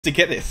to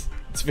get it.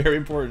 It's very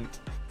important.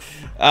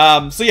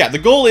 So yeah, the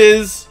goal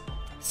is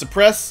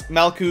suppress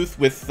Malkuth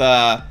with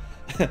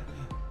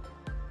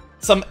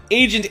some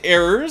agent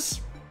errors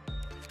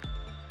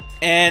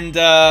and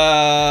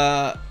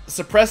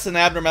suppress an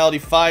abnormality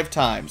 5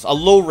 times, a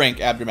low rank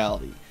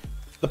abnormality.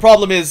 The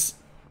problem is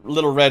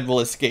Little Red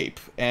will escape,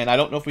 and I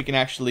don't know if we can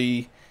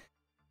actually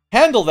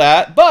handle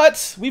that,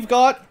 but we've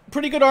got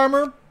pretty good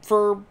armor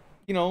for,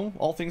 you know,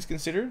 all things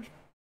considered.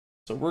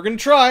 So we're gonna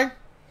try.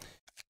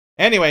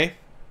 Anyway.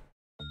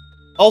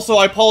 Also,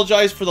 I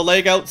apologize for the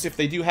lag outs if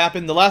they do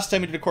happen. The last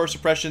time we did a core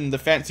suppression, the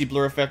fancy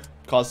blur effect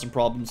caused some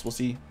problems. We'll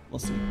see. We'll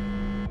see.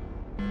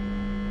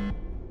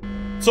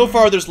 So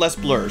far, there's less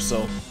blur,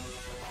 so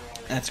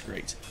that's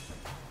great.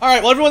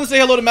 Alright, well, everyone say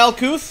hello to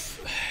Malkuth.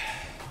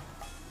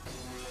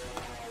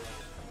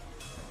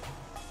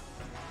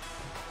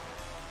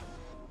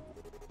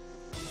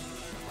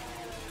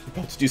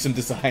 About to do some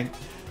design.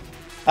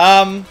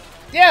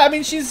 Yeah, I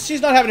mean,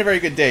 she's not having a very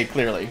good day,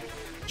 clearly.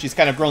 She's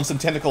kind of grown some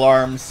tentacle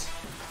arms.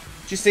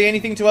 Did you say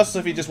anything to us, so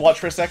if you just watch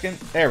for a second?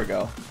 There we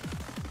go.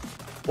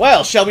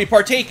 Well, shall we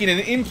partake in an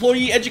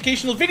employee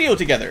educational video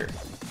together?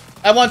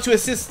 I want to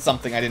assist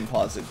something. I didn't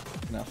pause it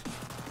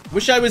enough.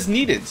 Wish I was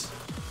needed.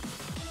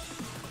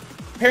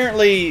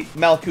 Apparently,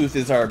 Malkuth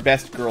is our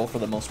best girl for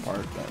the most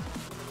part, but...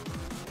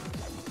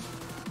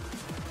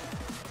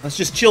 let's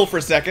just chill for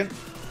a second.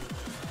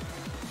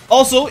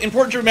 Also,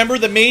 important to remember,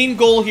 the main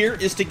goal here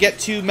is to get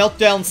to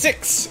Meltdown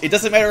 6. It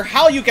doesn't matter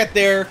how you get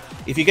there.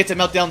 If you get to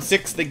Meltdown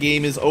 6, the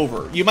game is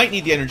over. You might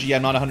need the energy,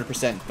 I'm not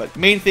 100%, but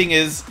main thing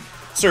is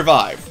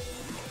survive.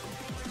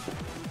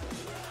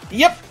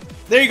 Yep,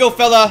 there you go,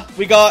 fella.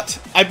 We got,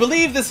 I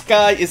believe this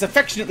guy is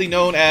affectionately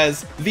known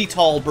as the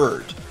Tall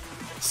Bird.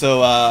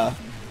 So,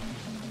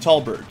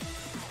 Tall Bird.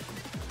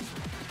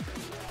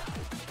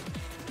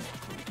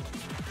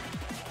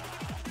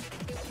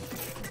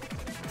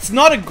 It's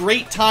not a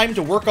great time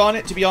to work on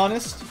it, to be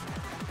honest.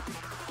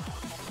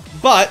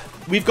 But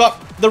we've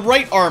got the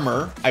right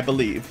armor, I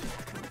believe.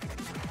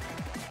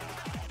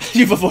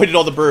 You've avoided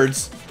all the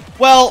birds.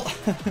 Well,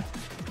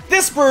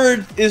 this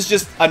bird is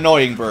just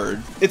annoying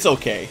bird. It's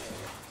okay.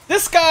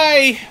 This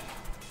guy,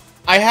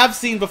 I have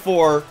seen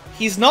before.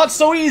 He's not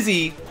so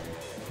easy,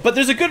 but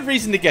there's a good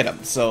reason to get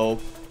him. So,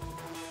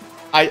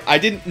 I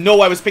didn't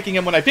know I was picking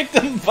him when I picked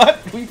him, but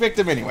we picked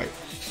him anyway.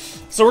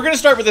 So we're going to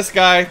start with this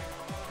guy.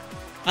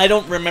 I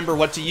don't remember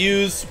what to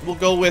use. We'll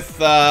go with,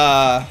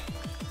 we'll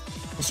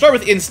start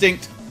with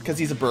Instinct, because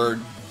he's a bird.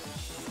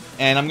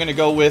 And I'm going to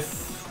go with,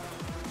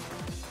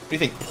 what do you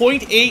think,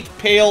 0.8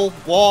 Pale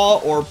Wah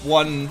or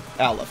 1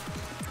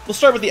 Aleph? We'll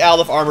start with the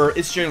Aleph armor.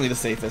 It's generally the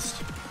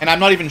safest. And I'm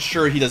not even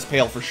sure he does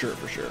Pale for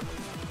sure.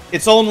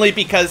 It's only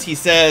because he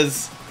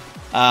says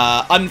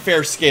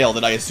unfair scale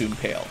that I assume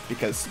Pale.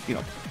 Because, you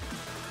know,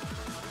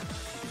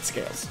 it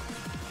scales.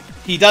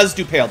 He does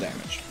do Pale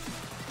damage.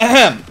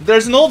 Ahem.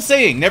 There's an old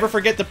saying, never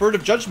forget the Bird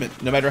of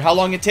Judgment, no matter how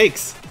long it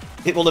takes.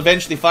 It will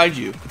eventually find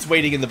you. It's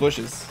waiting in the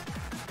bushes.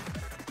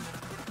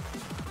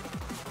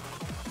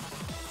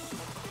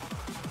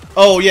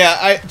 Oh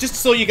yeah, just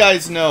so you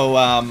guys know,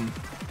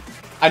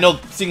 I know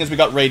seeing as we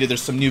got raided,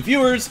 there's some new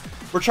viewers.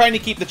 We're trying to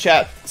keep the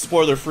chat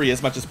spoiler free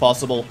as much as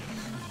possible.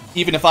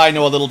 Even if I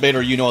know a little bit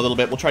or you know a little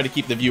bit, we'll try to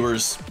keep the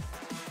viewers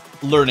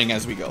learning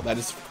as we go. That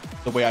is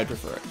the way I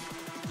prefer it.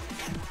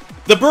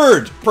 The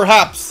bird,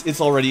 perhaps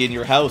it's already in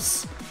your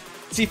house.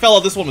 See,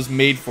 fella, this one was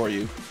made for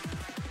you.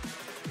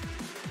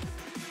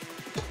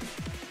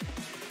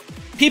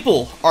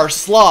 People are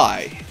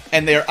sly,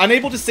 and they're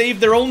unable to save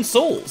their own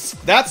souls.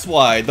 That's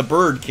why the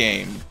bird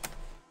came.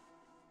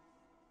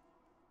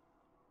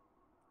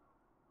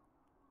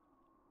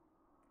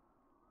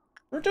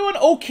 We're doing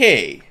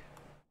okay.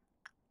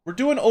 We're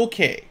doing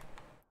okay.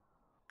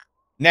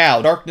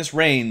 Now, darkness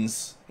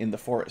reigns in the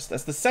forest.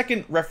 That's the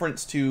second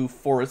reference to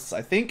forests,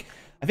 I think.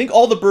 I think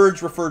all the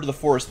birds refer to the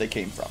forest they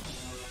came from.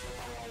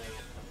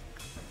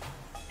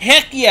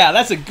 Heck yeah,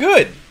 that's a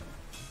good!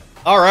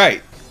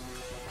 Alright.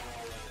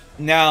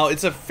 Now,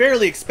 it's a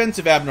fairly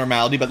expensive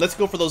abnormality, but let's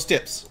go for those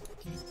tips.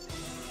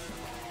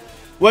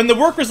 When the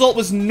work result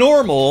was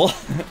normal,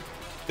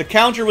 the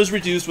counter was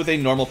reduced with a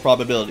normal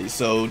probability.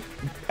 So,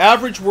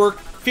 average work,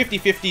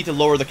 50-50 to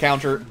lower the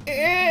counter.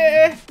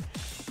 We're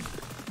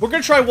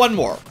gonna try one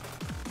more.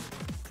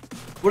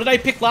 What did I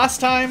pick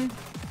last time?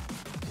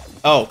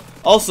 Oh,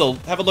 also,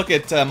 have a look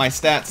at my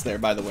stats there,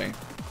 by the way.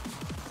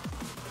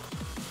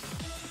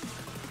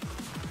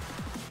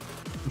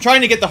 I'm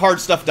trying to get the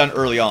hard stuff done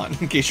early on,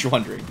 in case you're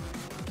wondering.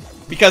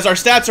 Because our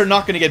stats are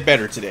not going to get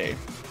better today.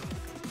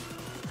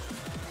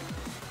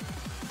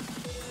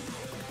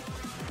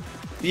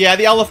 Yeah,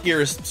 the Aleph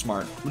gear is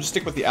smart. We'll just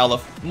stick with the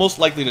Aleph. Most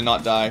likely to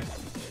not die.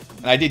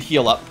 And I did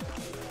heal up.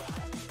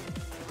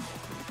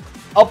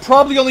 I'll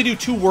probably only do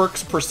 2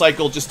 works per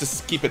cycle just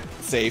to keep it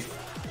safe.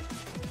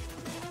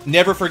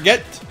 Never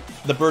forget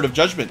the Bird of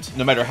Judgment,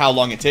 no matter how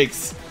long it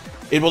takes.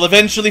 It will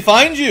eventually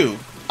find you!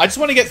 I just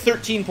want to get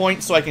 13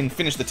 points so I can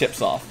finish the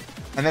tips off.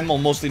 And then we'll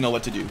mostly know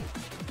what to do.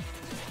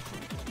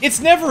 It's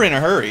never in a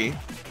hurry.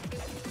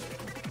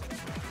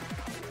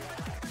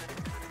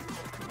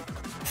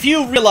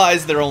 Few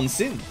realize their own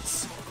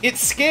sins. Its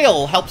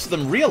scale helps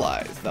them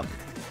realize them.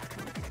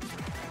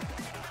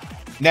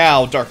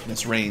 Now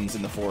darkness reigns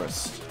in the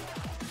forest.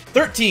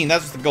 13,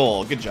 that's the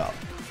goal. Good job.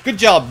 Good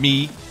job,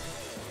 me.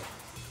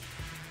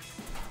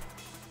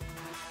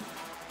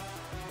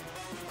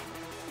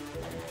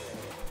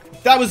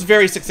 That was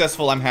very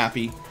successful, I'm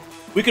happy.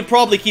 We could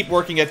probably keep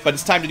working it, but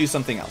it's time to do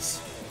something else.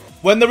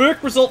 When the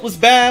work result was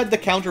bad, the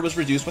counter was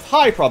reduced with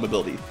high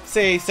probability.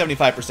 Say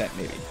 75%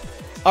 maybe.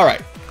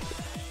 Alright.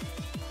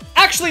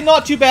 Actually,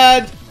 not too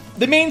bad.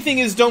 The main thing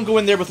is don't go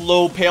in there with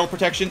low pale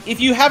protection. If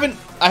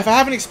I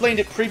haven't explained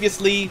it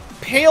previously,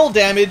 pale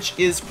damage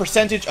is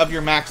percentage of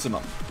your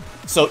maximum.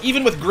 So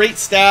even with great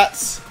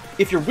stats,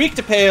 if you're weak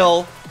to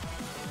pale,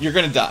 you're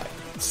gonna die.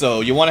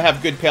 So you want to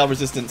have good pale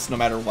resistance no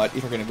matter what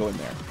if you're gonna go in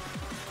there.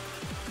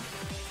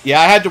 Yeah,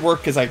 I had to work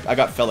because I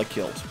got fella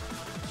killed.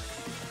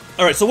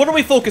 Alright, so what are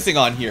we focusing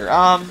on here?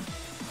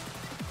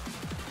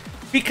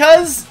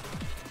 Because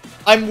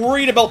I'm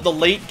worried about the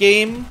late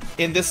game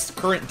in this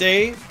current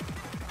day,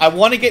 I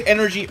want to get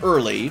energy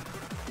early,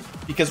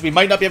 because we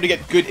might not be able to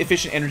get good,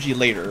 efficient energy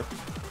later.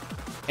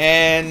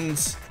 And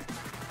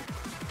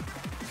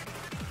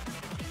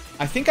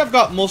I think I've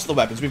got most of the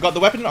weapons. We've got the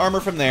weapon and armor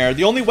from there.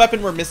 The only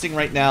weapon we're missing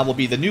right now will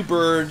be the new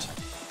bird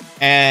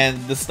and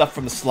the stuff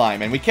from the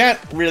slime. And we can't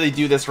really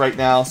do this right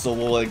now, so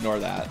we'll ignore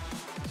that.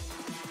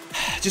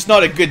 Just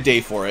not a good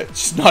day for it.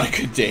 Just not a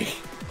good day.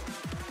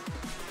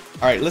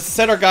 Alright, let's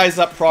set our guys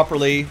up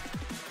properly.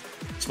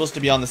 It's supposed to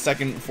be on the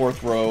second and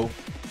fourth row.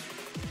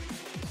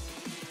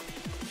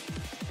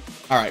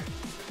 Alright.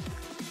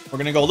 We're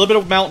gonna go a little bit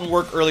of mountain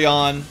work early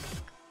on.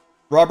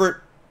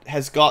 Robert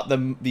has got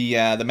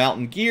the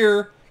mountain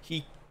gear.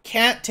 He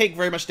can't take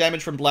very much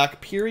damage from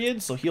black,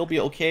 period, so he'll be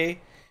okay.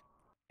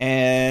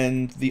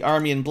 And the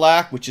army in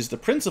black, which is the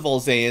Prince of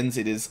all Zaans,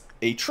 it is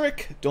a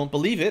trick, don't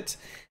believe it.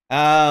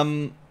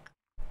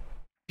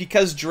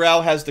 Because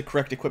Drow has the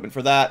correct equipment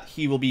for that,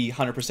 he will be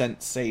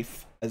 100%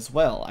 safe as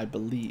well, I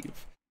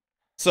believe.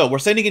 So, we're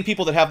sending in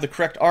people that have the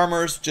correct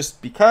armors,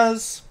 just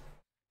because.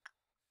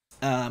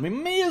 We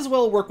may as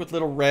well work with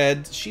Little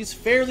Red. She's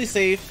fairly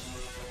safe.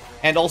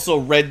 And also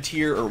Red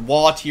tier, or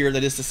Wa tier,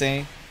 that is to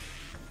say.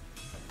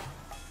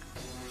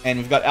 And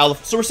we've got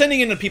Aleph. So we're sending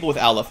in people with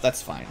Aleph.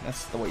 That's fine.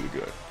 That's the way you do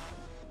it.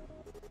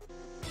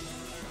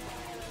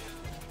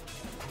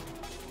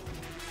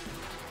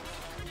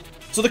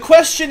 So the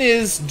question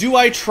is, do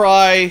I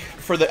try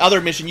for the other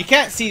mission? You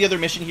can't see the other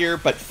mission here,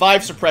 but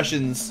 5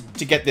 suppressions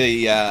to get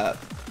the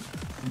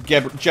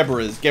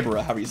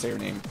Gebera, however you say her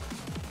name,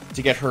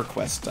 to get her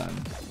quest done.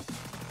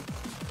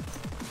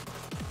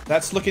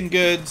 That's looking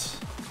good.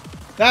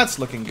 That's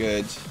looking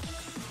good.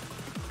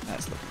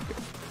 That's looking good.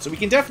 So we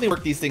can definitely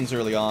work these things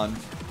early on.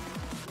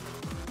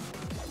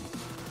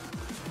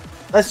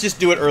 Let's just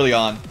do it early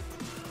on.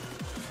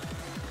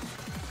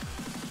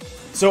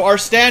 So our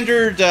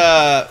standard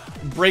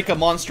break a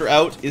monster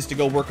out is to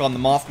go work on the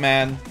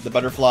Mothman, the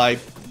butterfly.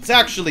 It's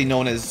actually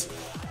known as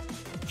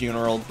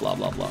funeral, blah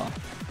blah blah.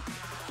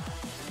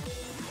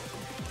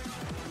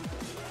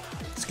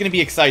 It's gonna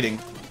be exciting.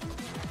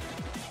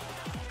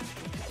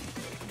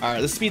 Alright,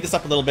 let's speed this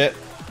up a little bit.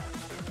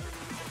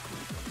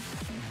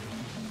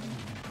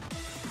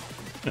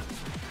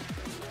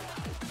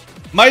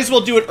 Might as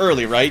well do it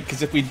early, right?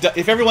 Because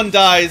if everyone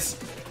dies,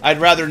 I'd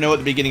rather know at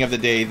the beginning of the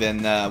day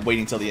than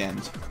waiting till the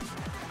end.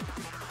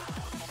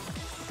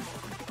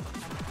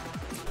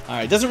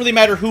 Alright, doesn't really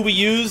matter who we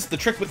use. The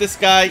trick with this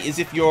guy is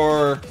if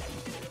your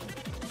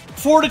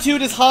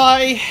fortitude is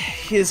high,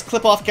 his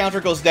clip-off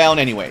counter goes down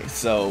anyway.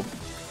 So,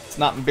 it's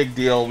not a big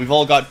deal. We've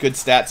all got good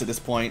stats at this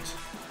point.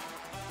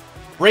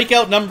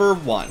 Breakout number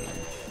 1.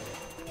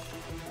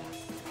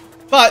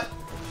 But,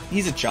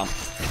 he's a chump.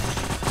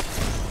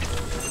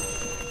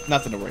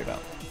 Nothing to worry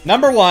about.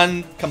 Number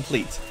 1,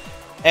 complete.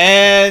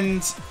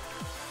 And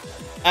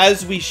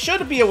as we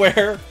should be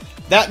aware,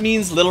 that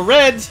means Little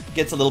Red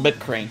gets a little bit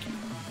cranky.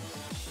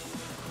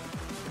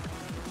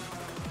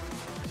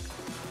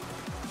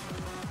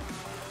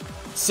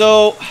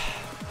 So,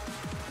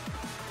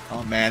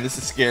 oh man, this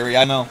is scary,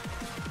 I know.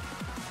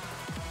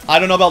 I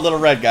don't know about Little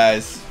Red,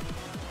 guys.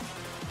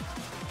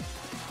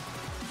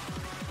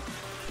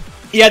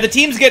 Yeah, the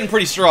team's getting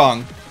pretty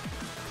strong.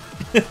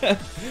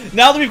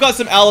 Now that we've got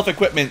some Aleph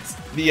equipment,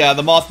 the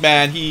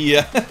Mothman,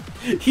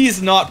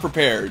 he's not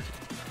prepared.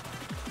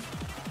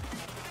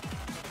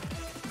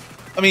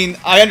 I mean,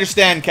 I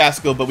understand,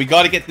 Casco, but we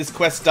got to get this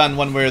quest done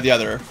one way or the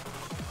other.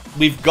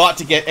 We've got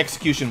to get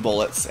execution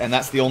bullets, and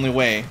that's the only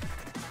way.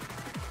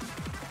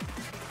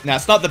 Now,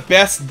 it's not the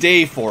best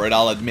day for it,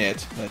 I'll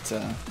admit,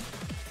 but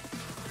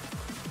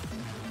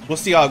we'll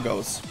see how it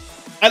goes.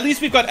 At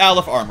least we've got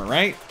Aleph armor,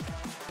 right?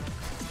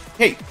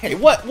 Hey,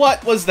 what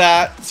was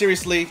that?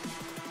 Seriously?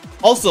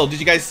 Also, did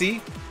you guys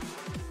see?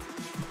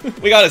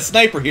 We got a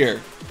sniper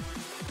here.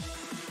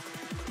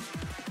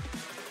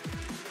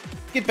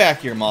 Get back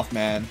here,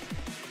 Mothman.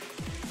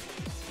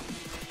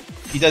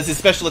 He does his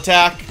special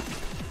attack.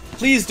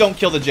 Please don't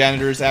kill the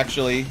janitors,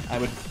 actually. I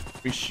would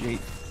appreciate...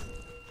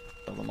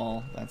 Kill them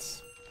all.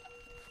 That's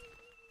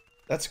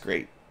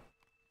great.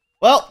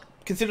 Well,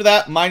 consider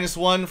that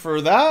 -1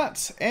 for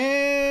that,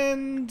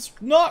 and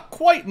not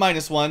quite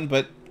 -1,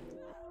 but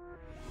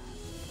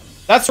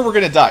that's where we're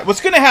gonna die. What's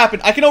gonna happen,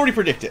 I can already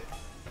predict it.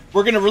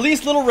 We're gonna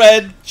release Little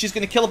Red, she's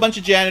gonna kill a bunch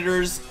of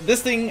janitors,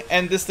 this thing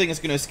and this thing is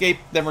gonna escape,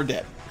 then we're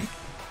dead.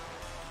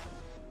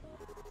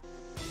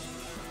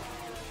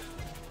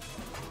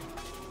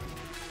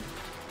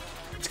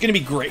 It's gonna be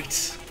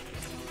great.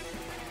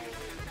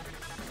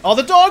 Oh,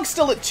 the dog's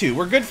still at 2.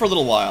 We're good for a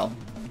little while.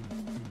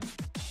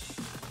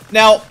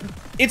 Now,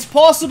 it's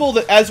possible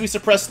that as we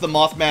suppress the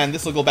Mothman,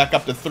 this will go back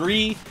up to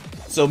 3.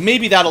 So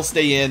maybe that'll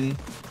stay in.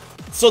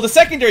 So the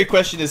secondary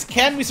question is,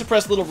 can we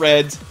suppress Little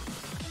Red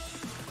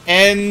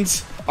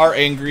and our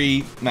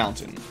angry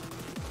mountain?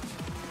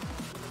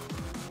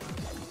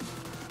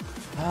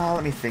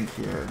 Let me think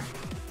here.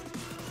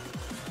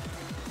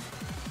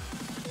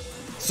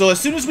 So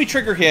as soon as we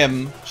trigger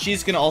him,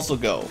 she's gonna also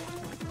go.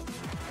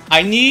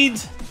 I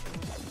need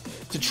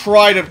to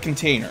try to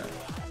contain her.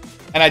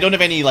 And I don't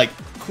have any, like,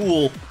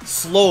 cool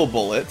slow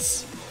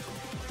bullets.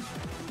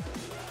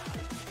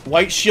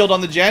 White shield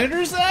on the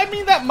janitors? I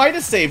mean, that might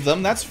have saved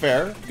them. That's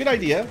fair. Good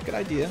idea. Good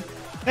idea.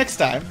 Next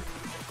time.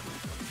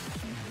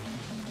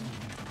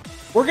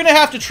 We're gonna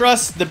have to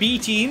trust the B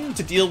team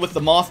to deal with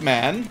the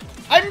Mothman.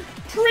 I'm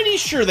pretty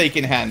sure they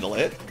can handle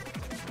it.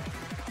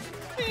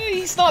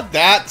 He's not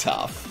that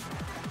tough.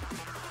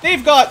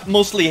 They've got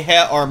mostly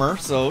hat armor,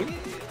 so...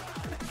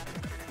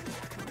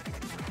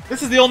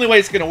 This is the only way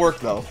it's gonna work,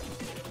 though.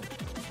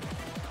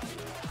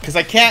 Because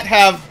I can't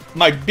have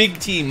my big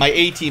team, my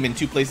A team, in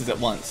 2 places at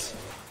once.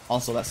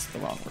 Also, that's the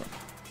wrong room.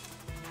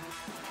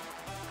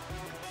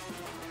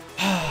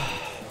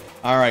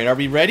 Alright, are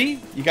we ready?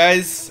 You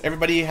guys,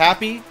 everybody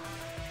happy?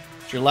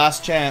 It's your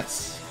last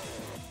chance.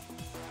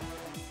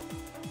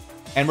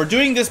 And we're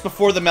doing this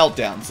before the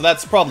meltdown, so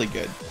that's probably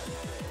good.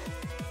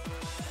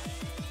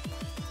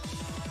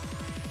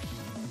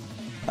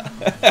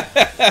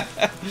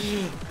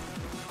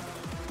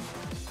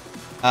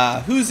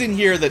 Who's in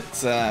here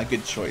that's a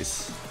good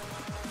choice?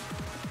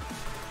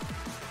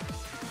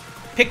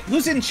 Pick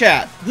who's in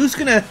chat. Who's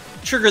gonna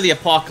trigger the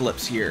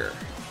apocalypse here?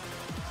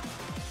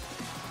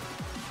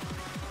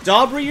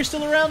 Dobry, you're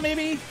still around,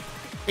 maybe?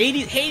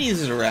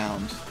 Hades is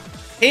around.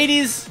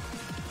 Hades!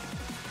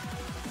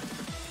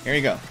 Here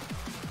you go.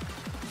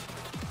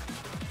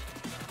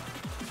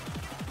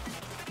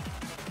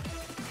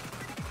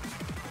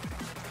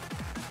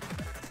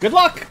 Good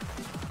luck!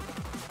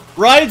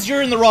 Rides,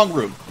 you're in the wrong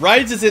room.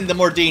 Rides is in the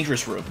more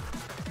dangerous room.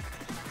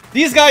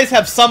 These guys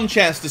have some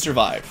chance to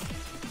survive.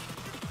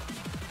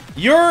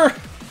 You're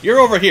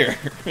over here.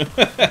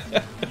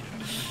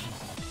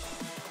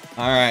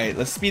 Alright,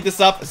 let's speed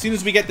this up. As soon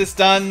as we get this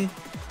done,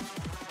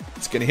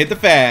 it's gonna hit the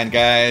fan,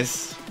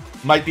 guys.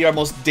 Might be our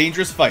most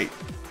dangerous fight.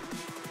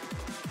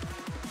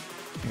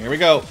 Here we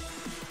go.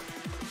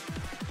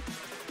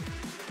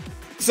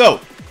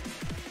 So,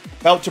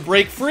 about to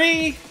break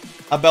free.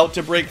 About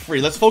to break free.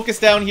 Let's focus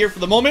down here for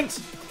the moment.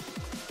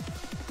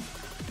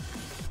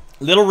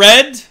 Little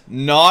Red,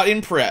 not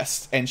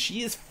impressed. And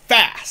she is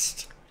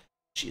fast.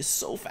 She is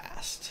so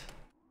fast.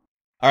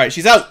 Alright,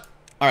 she's out.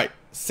 Alright,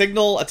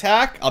 signal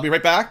attack. I'll be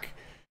right back.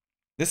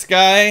 This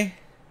guy,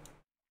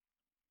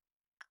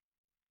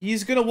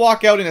 he's gonna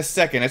walk out in a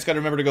second. I just gotta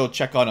remember to go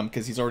check on him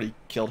because he's already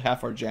killed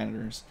half our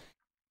janitors.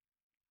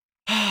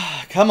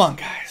 Come on,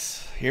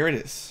 guys. Here it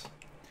is.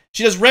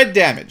 She does red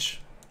damage.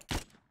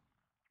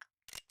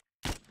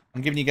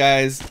 I'm giving you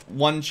guys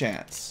 1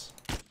 chance.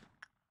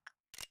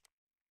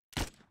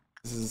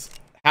 This is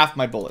half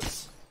my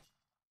bullets.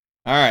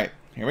 Alright,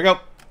 here we go.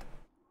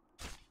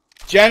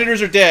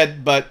 Janitors are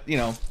dead, but, you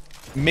know,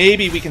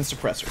 maybe we can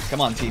suppress her.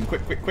 Come on, team.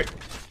 Quick, quick, quick.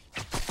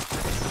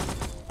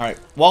 Alright,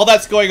 while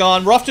that's going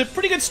on, we're off to a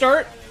pretty good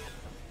start.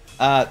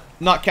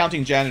 Not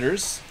counting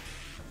janitors.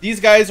 These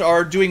guys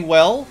are doing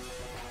well.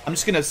 I'm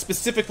just going to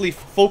specifically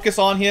focus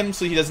on him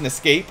so he doesn't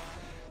escape.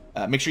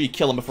 Make sure you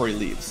kill him before he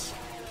leaves.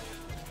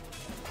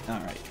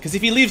 Alright, because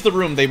if he leaves the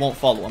room, they won't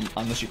follow him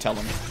unless you tell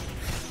them.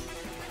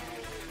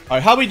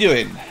 Alright, how are we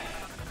doing?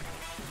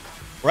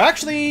 We're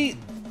actually...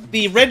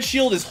 The red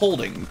shield is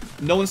holding.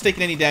 No one's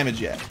taken any damage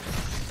yet.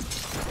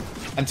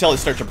 Until it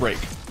starts to break.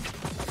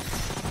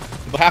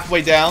 But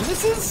halfway down,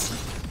 this is...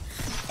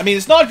 I mean,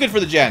 it's not good for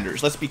the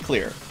janitors, let's be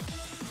clear.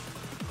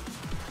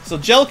 So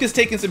Jelk is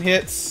taking some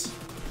hits.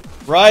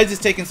 Rides is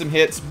taking some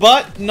hits,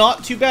 but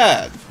not too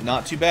bad.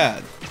 Not too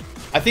bad.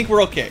 I think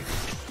we're okay.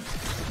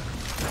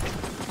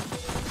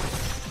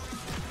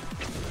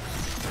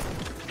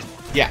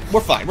 Yeah,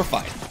 we're fine, we're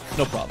fine.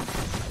 No problem.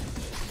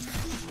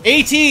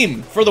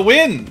 A-team for the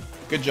win!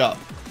 Good job.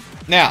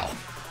 Now,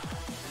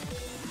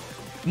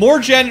 more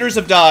janitors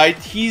have died.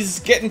 He's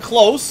getting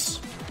close.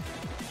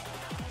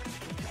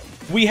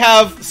 We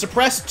have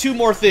suppressed 2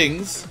 more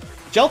things.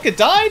 Jelka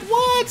died?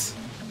 What?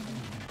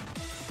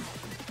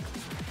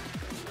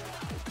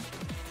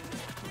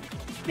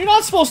 You're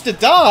not supposed to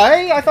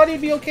die. I thought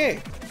he'd be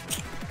okay.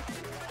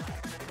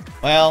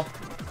 Well,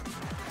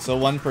 so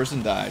 1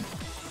 person died.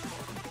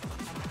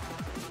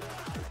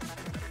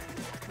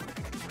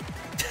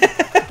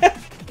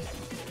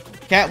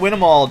 Can't win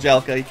them all,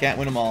 Jelka. You can't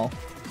win them all.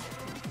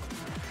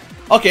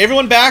 Okay,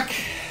 everyone back.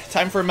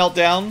 Time for a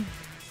meltdown.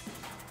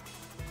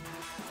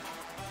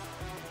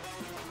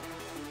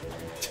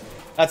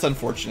 That's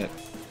unfortunate.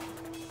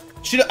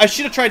 I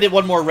should have tried it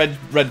one more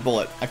red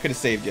bullet. I could have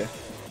saved you.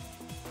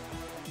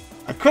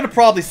 I could have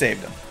probably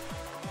saved him.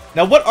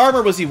 Now, what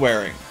armor was he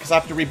wearing? Because I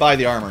have to rebuy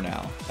the armor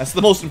now. That's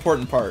the most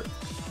important part.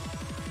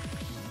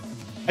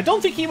 I don't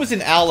think he was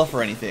in Aleph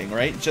or anything,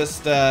 right?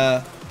 Just,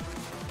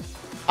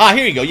 Ah,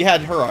 here you go. You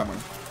had her armor.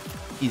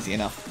 Easy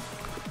enough.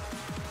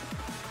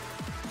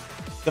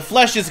 The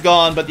flesh is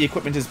gone, but the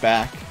equipment is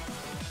back.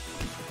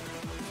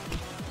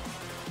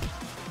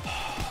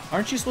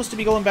 Aren't you supposed to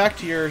be going back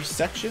to your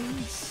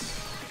sections?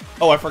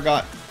 Oh, I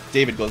forgot.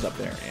 David goes up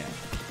there, yeah.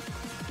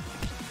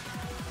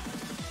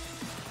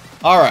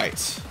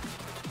 Alright.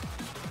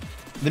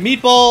 The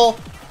meatball,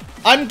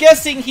 I'm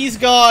guessing he's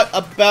got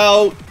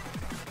about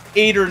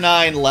 8 or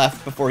 9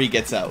 left before he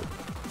gets out.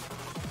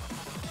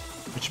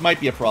 Which might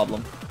be a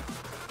problem.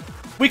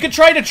 We could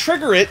try to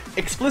trigger it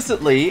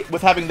explicitly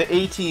with having the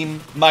A team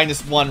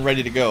 -1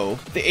 ready to go.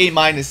 The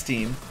A-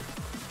 team.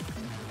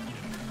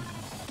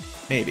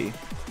 Maybe.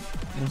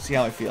 We'll see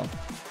how I feel.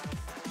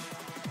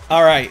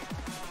 Alright.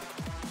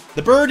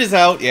 The bird is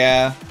out,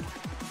 yeah.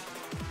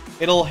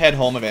 It'll head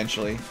home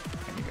eventually.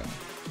 There you go.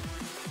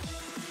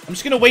 I'm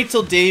just gonna wait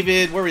till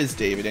David... Where is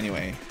David,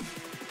 anyway?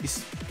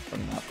 He's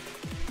running up.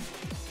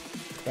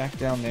 Back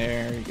down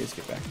there. You guys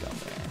get back down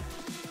there.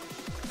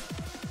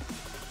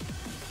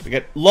 We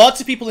got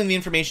lots of people in the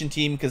information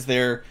team because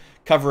they're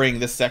covering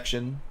this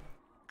section.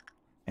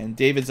 And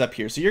David's up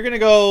here. So you're gonna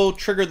go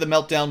trigger the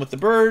meltdown with the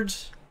bird.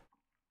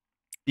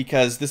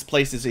 Because this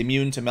place is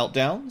immune to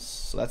meltdowns.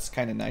 So that's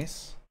kind of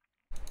nice.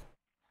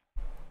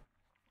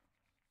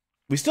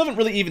 We still haven't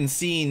really even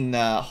seen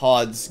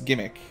Hod's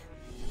gimmick.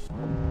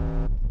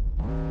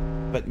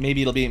 But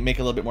maybe it'll make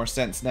a little bit more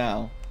sense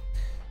now.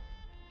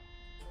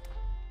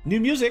 New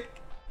music.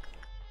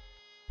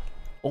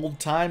 Old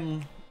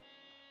time.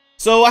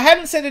 So I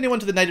haven't sent anyone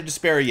to the Night of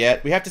Despair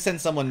yet. We have to send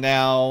someone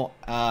now.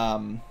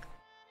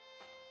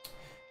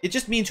 It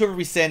just means whoever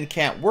we send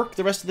can't work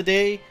the rest of the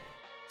day.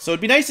 So it'd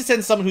be nice to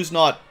send someone who's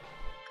not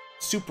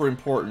super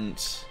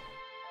important.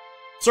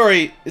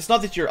 Sorry, it's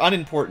not that you're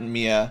unimportant,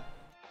 Mia.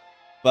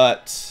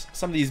 But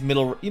some of these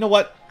middle... You know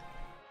what?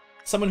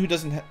 Someone who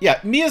doesn't... Yeah,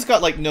 Mia's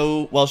got like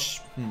no... Well,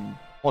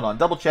 hold on,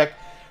 double check.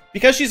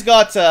 Because she's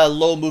got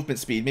low movement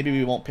speed, maybe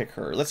we won't pick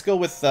her. Let's go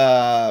with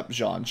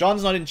Jean.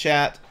 Jean's not in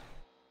chat.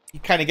 He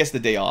kind of gets the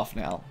day off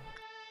now.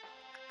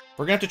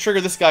 We're going to have to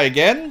trigger this guy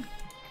again.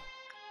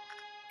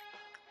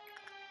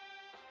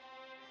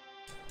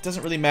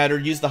 Doesn't really matter.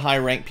 Use the high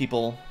rank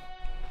people.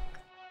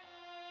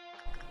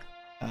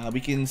 We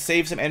can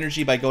save some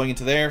energy by going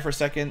into there for a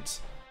second.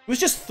 It was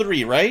just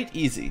 3, right?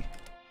 Easy.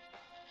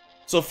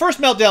 So first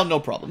meltdown, no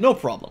problem. No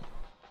problem.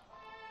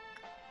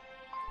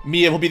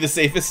 Mia will be the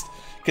safest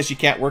because she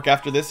can't work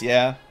after this.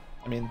 Yeah.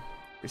 I mean,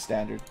 pretty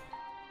standard.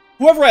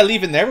 Whoever I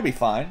leave in there will be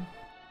fine.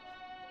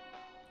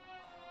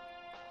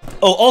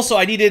 Oh, also,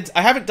 I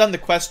haven't done the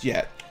quest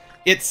yet.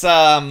 It's,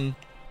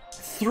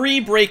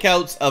 3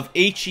 breakouts of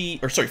HE,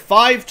 or sorry,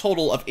 5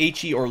 total of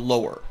HE or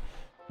lower.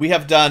 We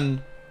have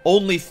done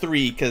only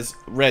 3 because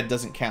red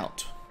doesn't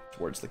count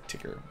towards the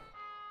ticker.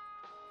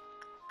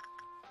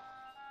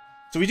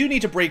 So we do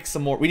need to break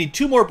some more. We need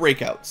 2 more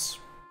breakouts.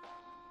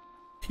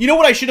 You know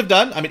what I should have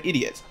done? I'm an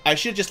idiot. I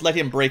should have just let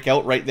him break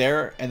out right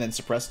there and then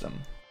suppressed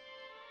him.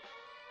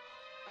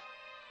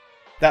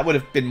 That would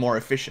have been more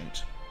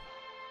efficient.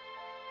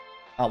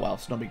 Oh well,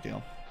 it's no big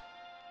deal.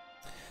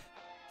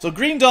 So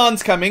Green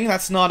Dawn's coming.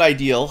 That's not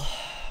ideal.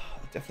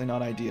 Definitely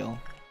not ideal.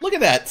 Look at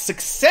that.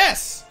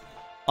 Success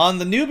on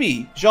the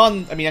newbie.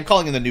 Jean, I mean, I'm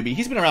calling him the newbie.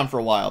 He's been around for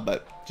a while,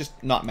 but just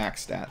not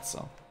max stats,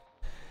 so.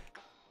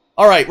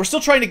 Alright, we're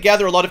still trying to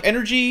gather a lot of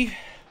energy.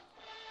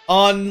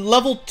 On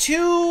level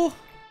 2...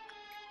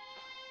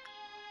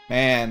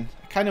 Man,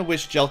 I kind of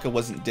wish Jelka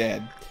wasn't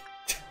dead.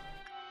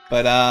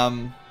 But,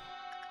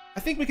 I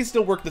think we can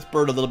still work this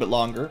bird a little bit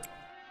longer.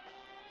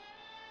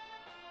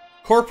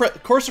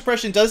 Core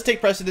suppression does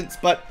take precedence,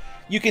 but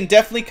you can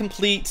definitely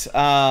complete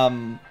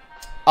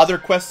other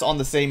quests on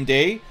the same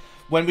day.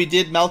 When we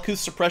did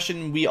Malkuth's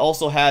suppression, we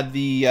also had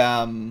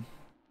the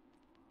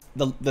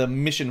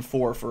mission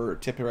 4 for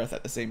Tipireth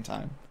at the same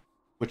time,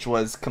 which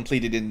was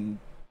completed in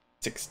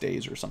 6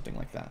 days or something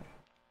like that.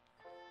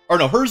 Or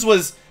no, hers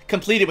was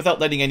completed without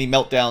letting any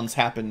meltdowns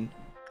happen,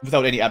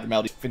 without any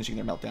abnormalities finishing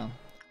their meltdown.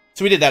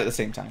 So we did that at the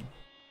same time.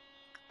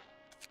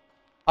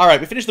 Alright,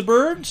 we finished the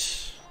bird.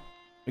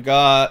 We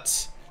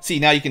got... See,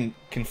 now you can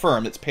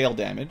confirm it's pale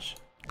damage.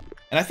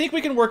 And I think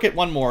we can work it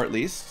 1 more at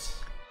least.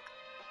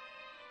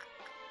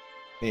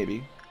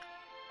 Maybe.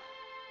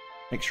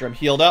 Make sure I'm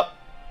healed up.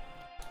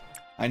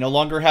 I no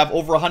longer have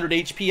over 100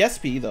 HP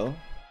SP, though.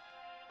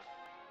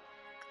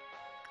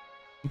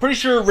 I'm pretty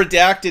sure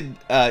Redacted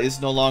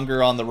is no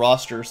longer on the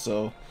roster,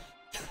 so...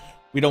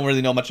 we don't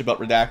really know much about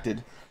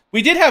Redacted.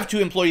 We did have 2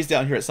 employees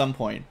down here at some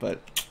point, but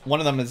one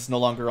of them is no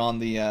longer on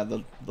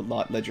the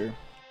lot ledger.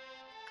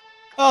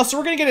 Oh, so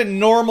we're gonna get a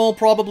normal,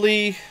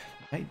 probably.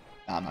 I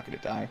I'm not going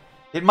to die.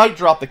 It might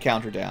drop the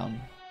counter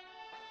down.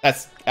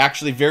 That's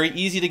actually very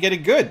easy to get it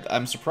good.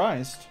 I'm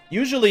surprised.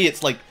 Usually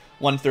it's like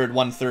 1/3,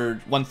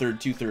 1/3, 1/3,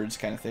 2/3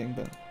 kind of thing,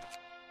 but...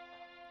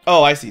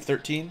 Oh, I see.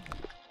 13.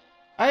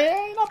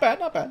 Not bad,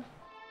 not bad.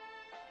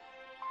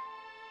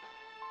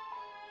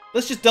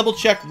 Let's just double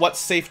check what's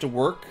safe to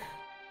work.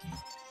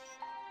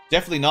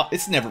 Definitely not.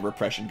 It's never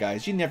repression,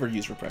 guys. You never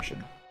use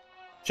repression.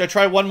 Should I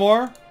try one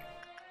more?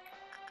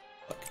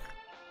 Look,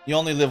 you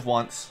only live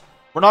once.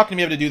 We're not going to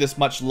be able to do this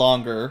much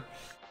longer.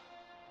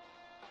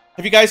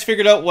 Have you guys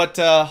figured out what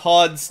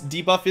Hod's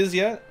debuff is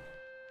yet?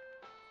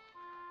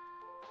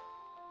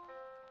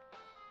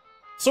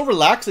 So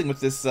relaxing with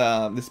this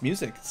this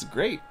music. It's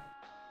great.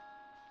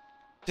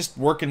 Just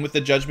working with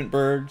the Judgment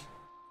Bird.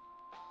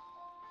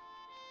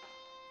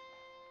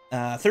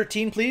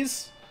 13,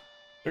 please.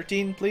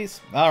 13, please.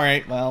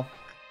 Alright, well.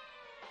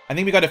 I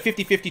think we got a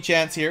 50-50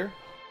 chance here.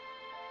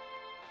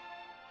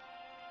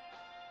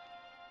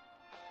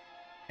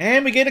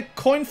 And we get a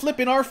coin flip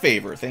in our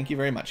favor. Thank you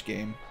very much,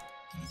 game.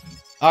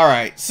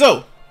 Alright,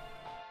 so.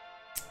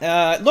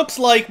 It looks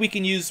like we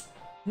can use...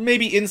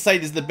 Maybe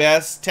Insight is the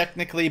best,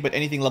 technically, but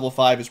anything level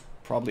 5 is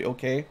probably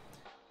okay.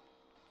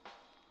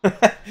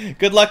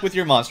 Good luck with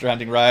your monster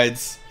hunting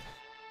rides.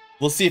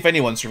 We'll see if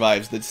anyone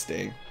survives this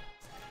day.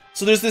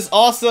 So there's this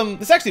awesome...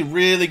 This is actually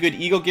really good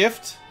Eagle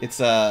gift. It's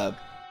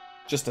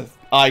just an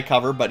eye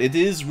cover, but it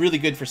is really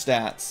good for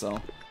stats,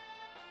 so...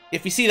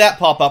 If you see that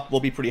pop up,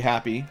 we'll be pretty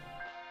happy.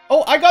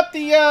 Oh, I got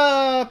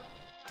the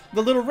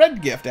little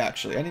red gift,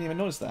 actually. I didn't even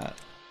notice that.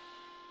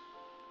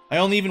 I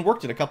only even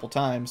worked it a couple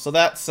times. So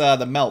that's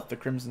the Melt, the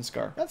Crimson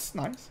Scar. That's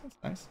nice. That's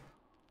nice.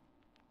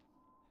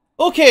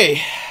 Okay.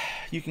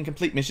 You can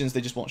complete missions, they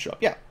just won't show up.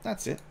 Yeah,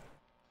 that's it.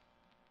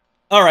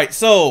 Alright,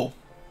 so...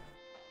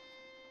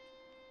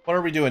 What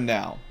are we doing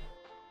now?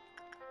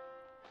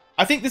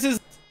 I think this is...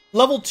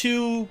 Level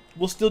 2,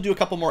 we'll still do a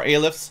couple more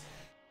A-lifts.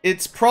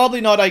 It's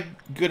probably not a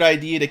good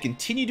idea to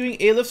continue doing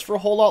A-lifts for a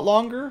whole lot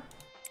longer.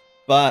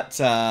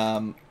 But,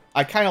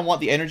 I kind of want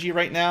the energy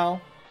right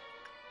now.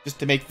 Just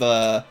to make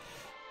the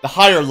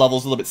higher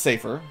levels a little bit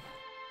safer.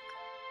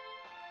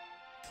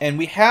 And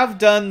we have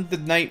done the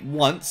night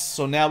once,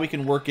 so now we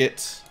can work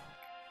it...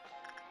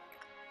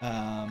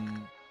 well,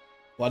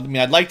 I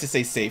mean, I'd like to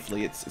say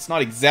safely. It's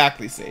not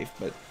exactly safe,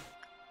 but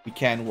we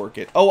can work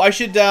it. Oh, I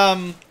should,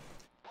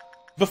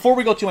 before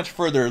we go too much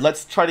further,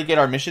 let's try to get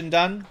our mission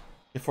done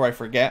before I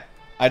forget.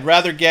 I'd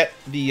rather get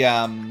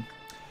the,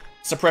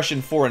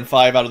 Suppression 4 and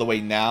 5 out of the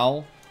way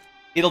now.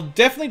 It'll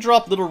definitely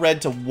drop Little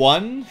Red to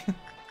 1.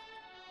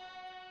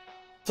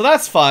 So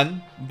that's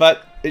fun,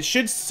 but it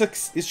should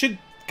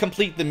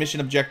complete the mission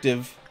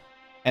objective,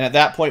 and at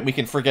that point we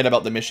can forget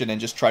about the mission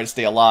and just try to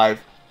stay alive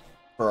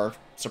for our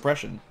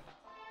suppression.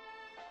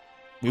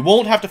 We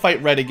won't have to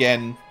fight Red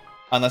again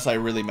unless I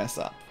really mess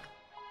up.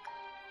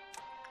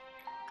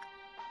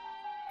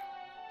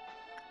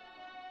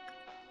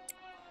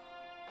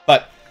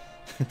 But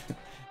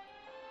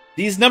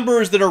these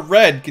numbers that are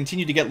red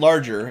continue to get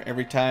larger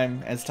every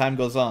time as time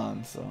goes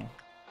on, so...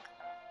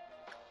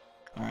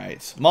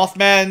 Alright,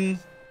 Mothman...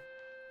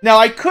 Now,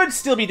 I could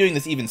still be doing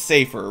this even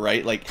safer,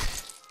 right? Like,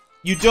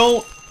 you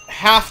don't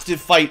have to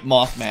fight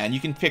Mothman. You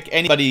can pick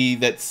anybody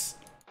that's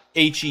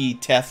H.E.,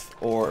 Teth,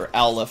 or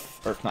Aleph,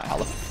 or not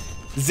Aleph,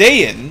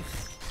 Zayn.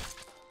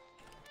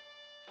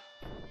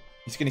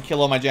 He's gonna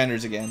kill all my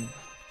janitors again.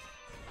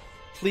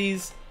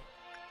 Please,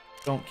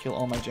 don't kill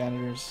all my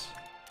janitors.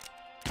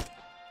 I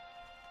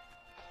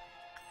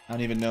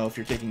don't even know if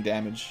you're taking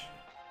damage.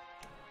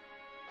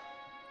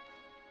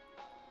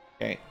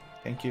 Okay,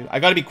 thank you. I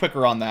gotta be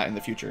quicker on that in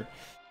the future.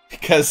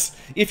 Because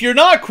if you're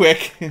not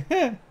quick...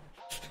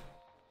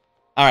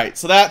 Alright,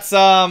 so that's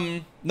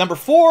number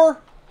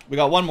 4. We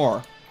got one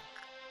more.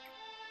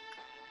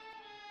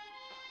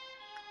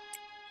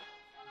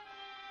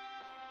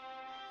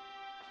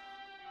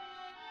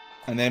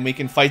 And then we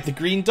can fight the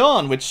Green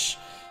Dawn, which...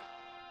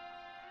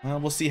 Well,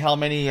 we'll see how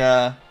many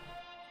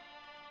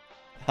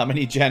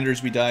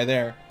janitors we die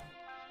there.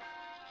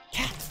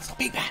 Cat! Stop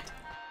being bad!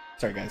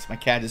 Sorry guys, my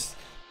cat is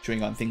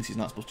chewing on things he's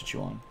not supposed to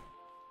chew on.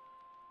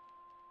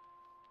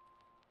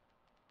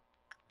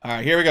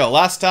 Alright, here we go.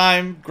 Last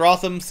time,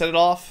 Grotham set it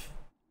off.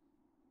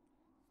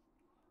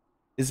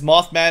 Is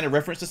Mothman a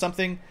reference to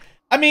something?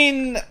 I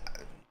mean...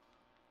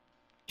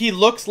 He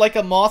looks like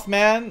a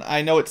Mothman.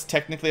 I know it's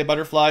technically a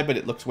butterfly, but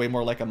it looks way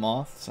more like a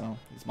moth, so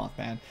he's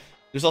Mothman.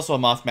 There's also a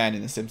Mothman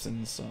in The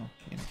Simpsons, so,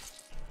 you know.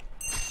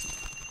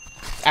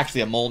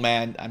 Actually, a mole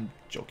man. I'm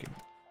joking.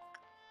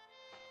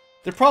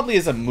 There probably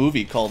is a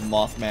movie called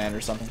Mothman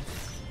or something.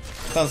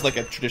 Sounds like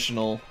a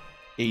traditional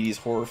 80s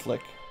horror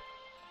flick.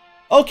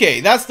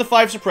 Okay, that's the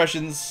 5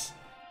 suppressions.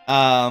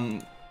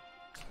 We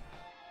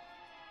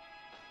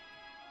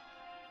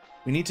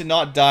need to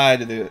not die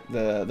to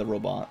the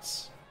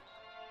robots.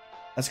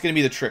 That's going to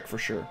be the trick for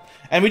sure.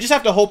 And we just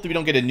have to hope that we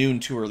don't get a noon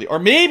too early. Or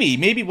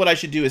maybe what I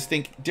should do is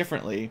think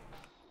differently.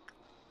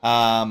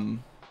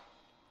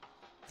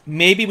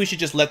 Maybe we should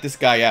just let this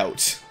guy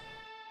out.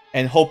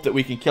 And hope that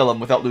we can kill him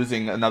without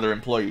losing another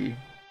employee.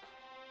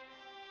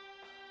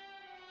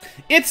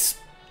 It's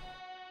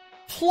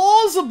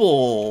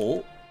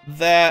plausible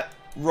that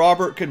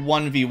Robert could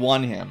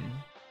 1v1 him.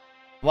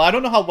 Well, I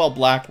don't know how well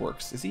black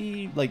works. Is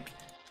he, like...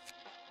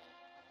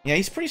 Yeah,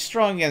 he's pretty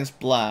strong against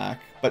black,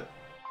 but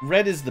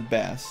red is the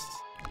best.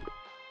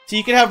 So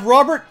you could have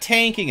Robert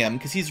tanking him,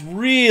 because he's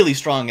really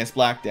strong against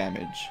black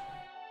damage.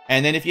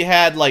 And then if you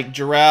had, like,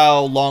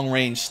 Jirao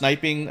long-range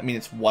sniping, I mean,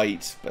 it's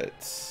white,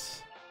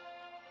 but...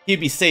 he'd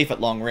be safe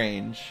at long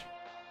range.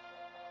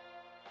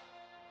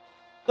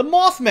 The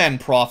Mothman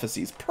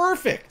prophecies.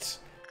 Perfect!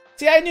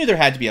 See, I knew there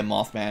had to be a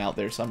Mothman out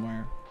there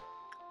somewhere.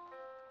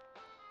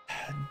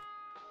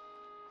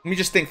 Let me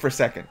just think for a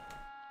second.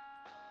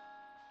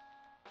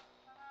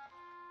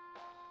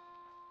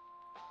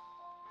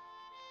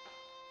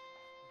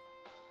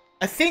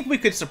 I think we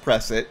could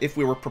suppress it if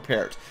we were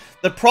prepared.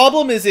 The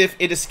problem is if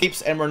it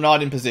escapes and we're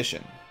not in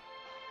position.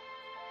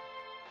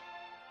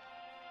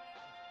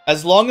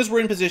 As long as we're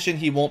in position,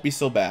 he won't be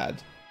so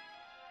bad.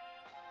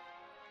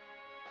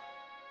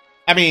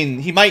 I mean,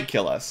 he might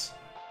kill us.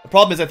 The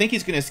problem is I think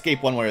he's going to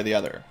escape one way or the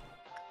other.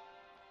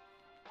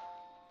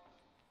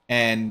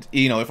 And,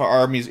 you know, if our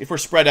armies, if we're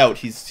spread out,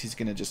 he's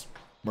going to just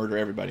murder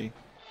everybody.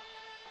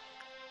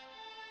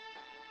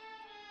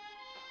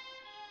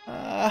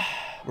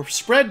 We're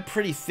spread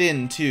pretty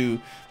thin too.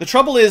 The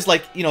trouble is,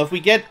 like, you know, if we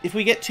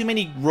get too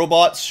many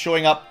robots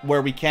showing up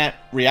where we can't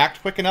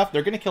react quick enough,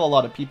 they're going to kill a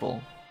lot of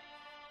people.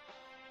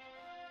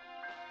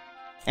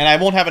 And I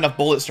won't have enough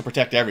bullets to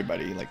protect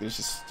everybody. Like,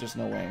 there's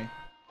no way.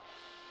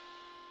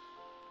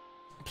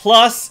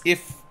 Plus,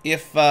 if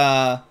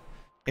the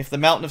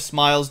Mountain of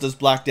Smiles does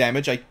black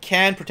damage, I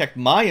can protect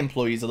my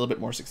employees a little bit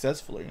more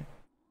successfully.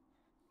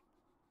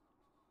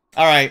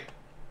 All right.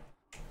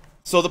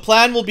 So the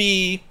plan will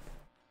be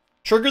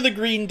trigger the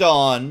Green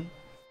Dawn,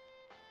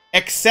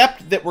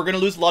 accept that we're going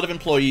to lose a lot of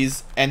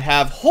employees, and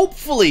have,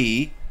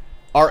 hopefully,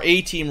 our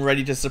A-team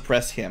ready to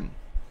suppress him.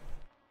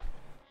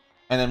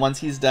 And then once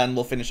he's done,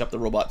 we'll finish up the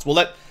robots. We'll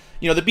let,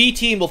 you know, the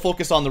B-team will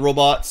focus on the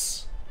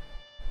robots,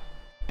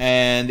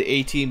 and the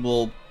A-team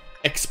will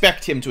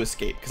expect him to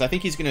escape, because I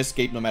think he's going to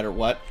escape no matter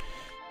what.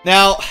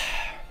 Now,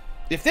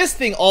 if this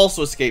thing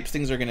also escapes,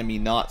 things are going to be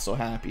not so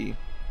happy.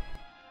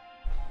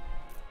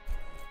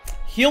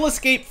 He'll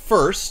escape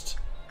first,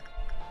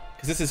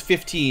 because this is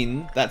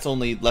 15, that's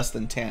only less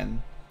than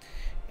 10.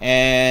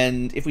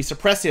 And if we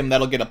suppress him,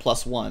 that'll get a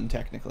 +1,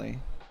 technically.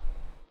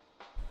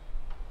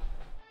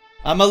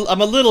 I'm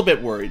a little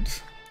bit worried.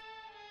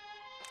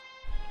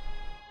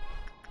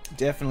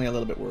 Definitely a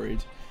little bit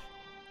worried.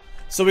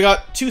 So we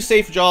got 2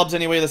 safe jobs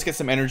anyway. Let's get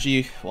some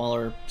energy while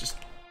we're just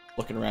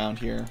looking around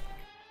here.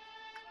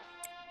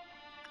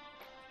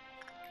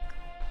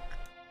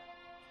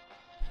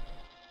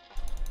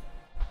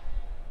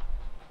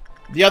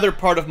 The other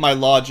part of my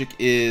logic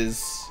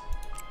is,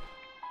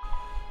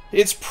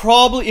 it's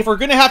probably, if we're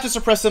going to have to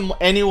suppress them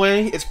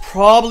anyway, it's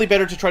probably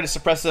better to try to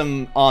suppress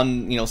them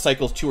on, you know,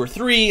 cycles 2 or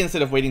 3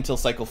 instead of waiting till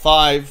cycle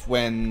 5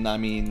 when, I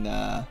mean,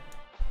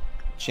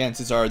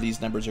 chances are these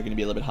numbers are going to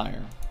be a little bit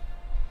higher.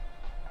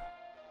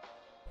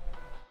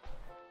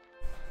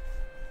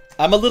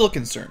 I'm a little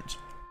concerned.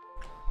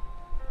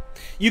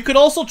 You could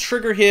also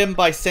trigger him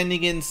by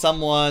sending in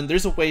someone.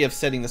 There's a way of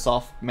setting this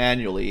off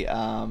manually.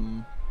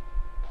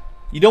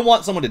 You don't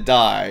want someone to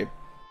die.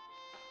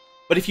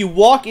 But if you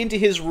walk into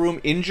his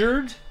room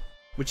injured,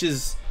 which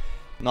is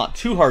not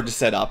too hard to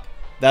set up,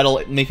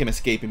 that'll make him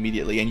escape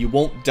immediately, and you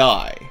won't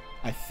die,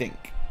 I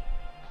think.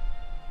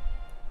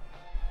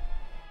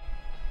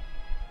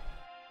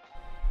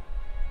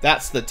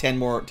 That's the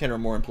 10 or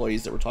more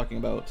employees that we're talking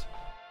about.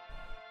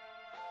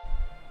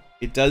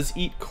 It does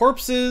eat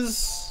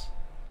corpses.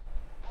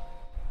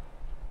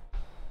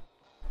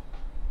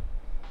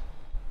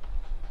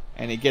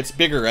 And it gets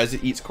bigger as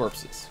it eats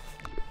corpses.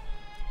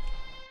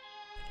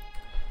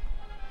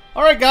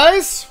 Alright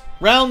guys,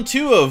 round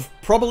 2 of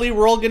probably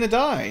we're all gonna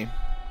die.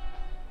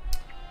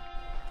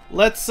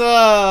 Let's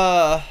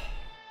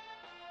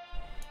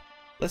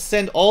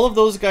send all of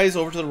those guys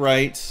over to the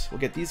right. We'll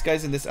get these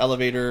guys in this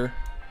elevator.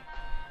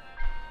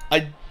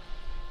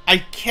 I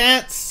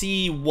can't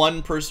see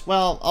one person.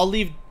 Well, I'll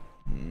leave.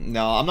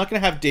 No, I'm not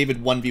gonna have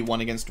David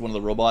 1v1 against one of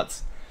the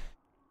robots.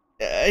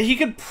 He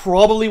could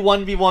probably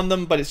 1v1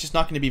 them, but it's just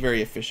not going to be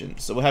very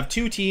efficient. So we'll have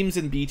 2 teams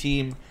in B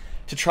team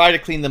to try to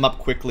clean them up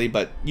quickly,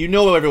 but you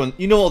know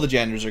all the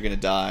janitors are going to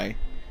die.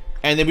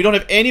 And then we don't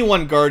have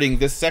anyone guarding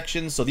this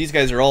section, so these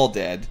guys are all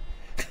dead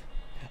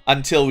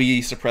until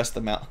we suppress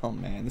them out. Oh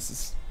man,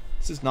 this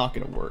is not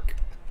going to work.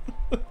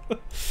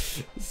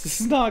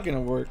 This is not going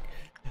to work.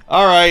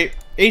 All right,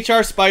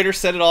 HR Spider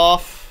set it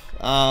off.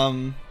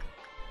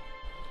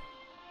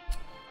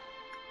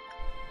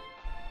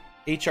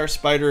 HR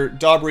Spider,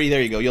 Daubry,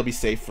 there you go. You'll be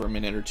safe for a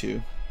minute or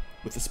 2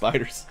 with the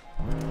spiders.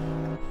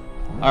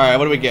 Alright,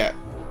 what do we get?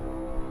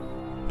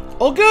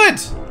 Oh, good!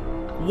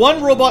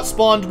 1 robot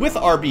spawned with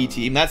our B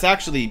team. That's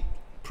actually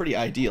pretty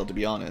ideal, to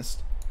be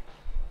honest.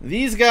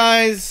 These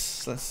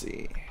guys, let's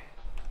see.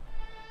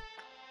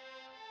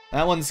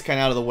 That one's kind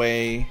of out of the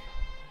way.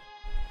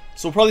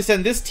 So we'll probably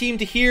send this team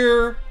to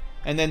here,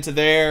 and then to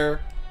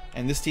there.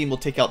 And this team will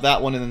take out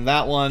that one and then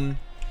that one.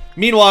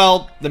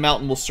 Meanwhile, the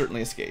mountain will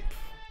certainly escape.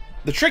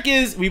 The trick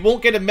is, we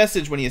won't get a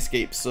message when he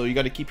escapes, so you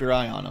got to keep your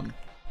eye on him.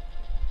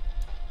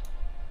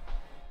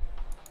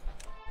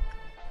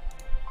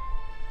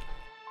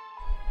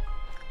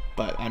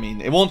 But, I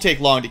mean, it won't take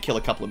long to kill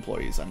a couple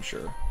employees, I'm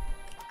sure.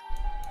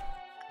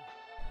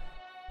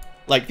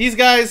 Like, these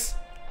guys,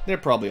 they're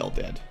probably all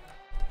dead.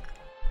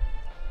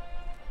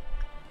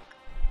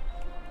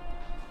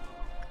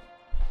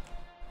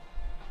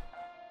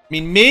 I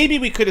mean, maybe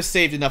we could have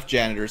saved enough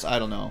janitors, I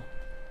don't know.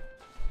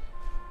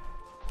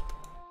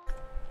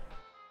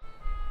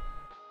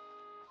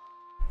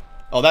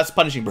 Oh, that's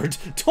punishing bird.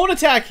 Don't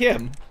attack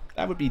him.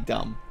 That would be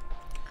dumb.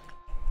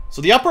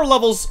 So the upper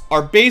levels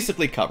are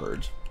basically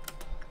covered.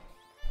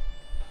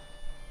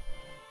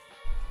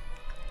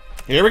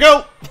 Here we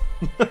go.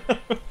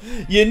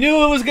 You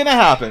knew it was gonna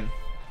happen.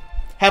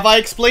 Have I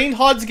explained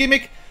Hod's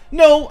gimmick?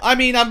 No, I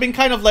mean, I've been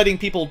kind of letting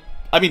people...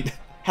 I mean,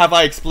 have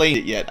I explained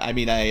it yet? I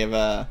mean, I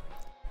have,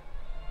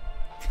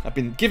 I've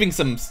been giving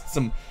some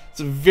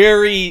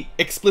very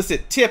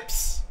explicit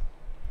tips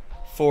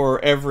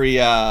for every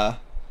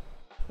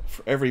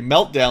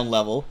meltdown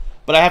level,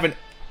 but I haven't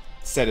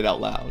said it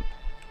out loud.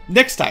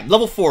 Next time,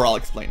 level 4, I'll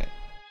explain it.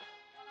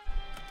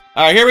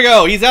 Alright, here we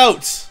go. He's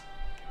out.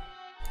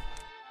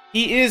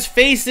 He is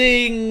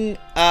facing,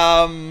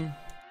 Grotham.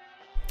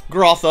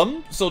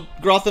 So,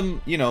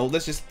 Grotham, you know,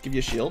 let's just give you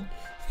a shield.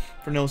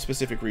 For no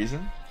specific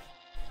reason.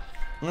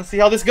 Let's see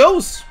how this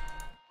goes.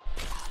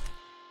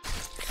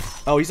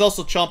 Oh, he's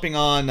also chomping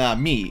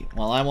on me.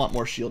 Well, I want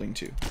more shielding,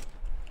 too.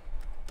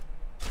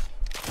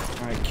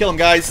 Alright, kill him,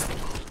 guys.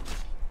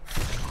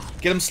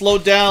 Get him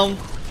slowed down.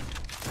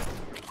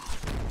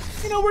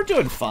 You know, we're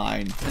doing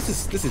fine.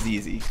 This is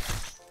easy.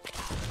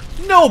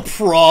 No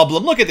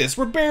problem. Look at this.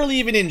 We're barely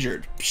even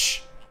injured.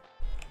 Psh.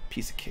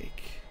 Piece of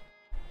cake.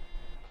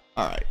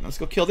 Alright, let's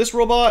go kill this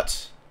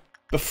robot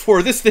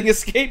before this thing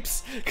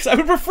escapes. Because I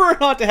would prefer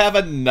not to have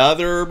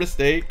another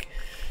mistake.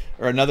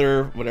 Or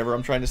another, whatever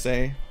I'm trying to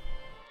say.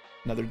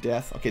 Another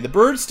death. Okay, the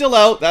bird's still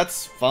out.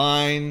 That's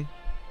fine.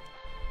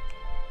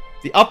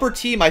 The upper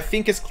team, I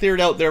think, has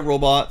cleared out their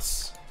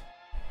robots.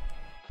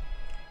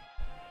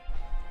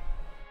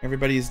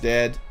 Everybody's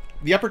dead.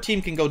 The upper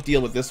team can go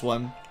deal with this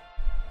one.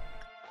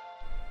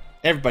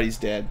 Everybody's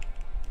dead.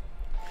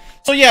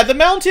 So yeah, the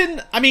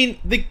mountain, I mean,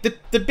 the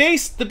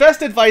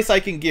best advice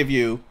I can give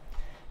you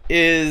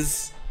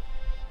is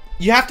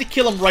you have to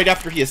kill him right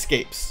after he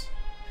escapes.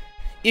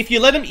 If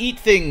you let him eat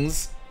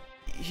things,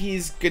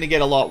 he's gonna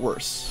get a lot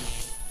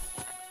worse.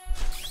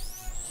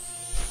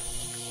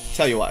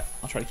 Tell you what,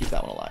 I'll try to keep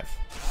that one alive.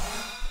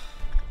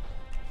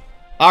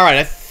 Alright,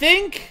 I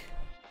think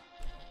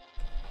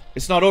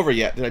it's not over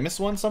yet. Did I miss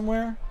one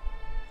somewhere?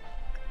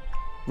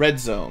 Red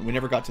zone. We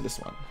never got to this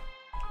one.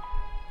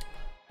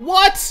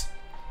 What?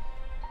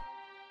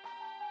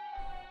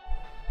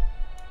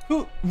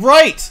 Who?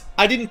 Right!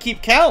 I didn't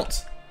keep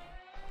count.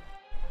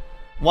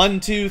 1,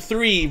 2,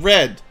 3,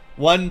 red.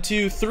 1,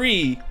 2,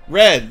 3,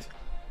 red.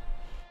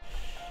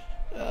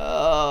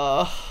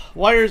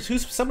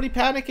 Who's somebody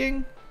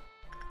panicking?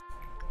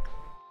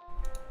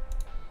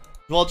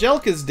 Well,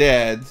 Jelka's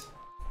dead.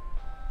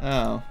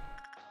 Oh.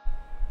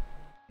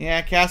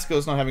 Yeah,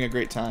 Casco's not having a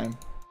great time.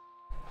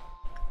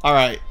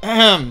 Alright.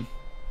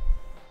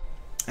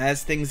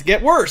 As things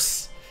get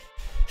worse.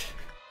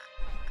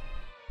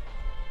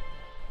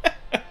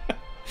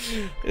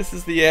 This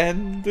is the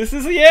end. This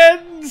is the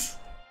end!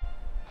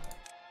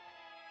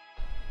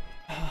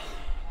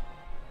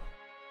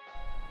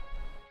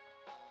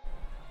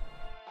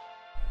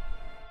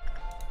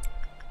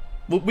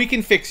 Well, we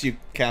can fix you,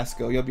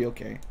 Casco. You'll be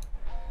okay.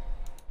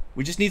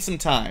 We just need some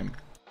time.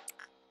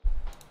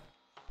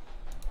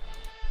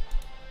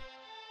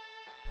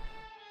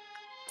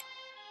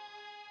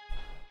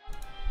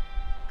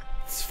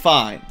 It's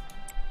fine.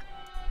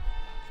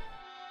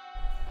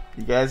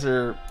 You guys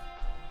are...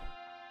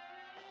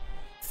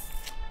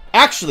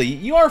 Actually,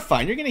 you are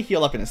fine. You're gonna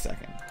heal up in a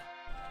second.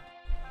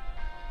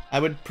 I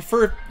would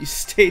prefer if you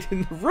stayed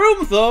in the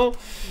room, though.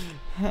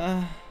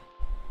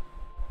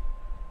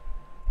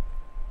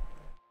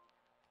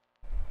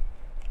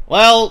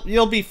 Well,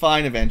 you'll be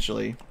fine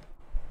eventually.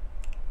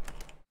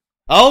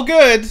 Oh,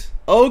 good.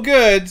 Oh,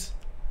 good.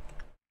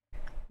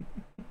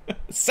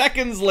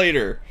 Seconds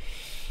later.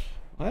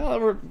 Well,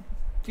 we're,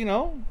 you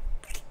know,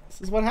 this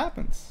is what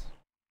happens.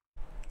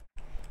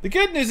 The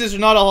good news is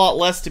there's not a lot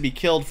less to be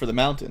killed for the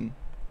mountain.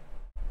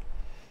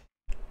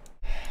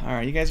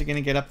 Alright, you guys are going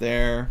to get up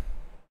there.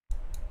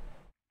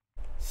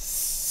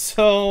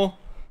 So,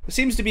 there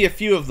seems to be a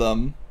few of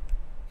them.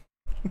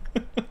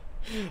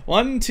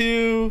 1,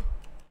 2...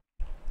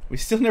 We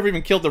still never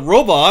even killed the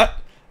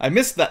robot. I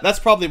missed that. That's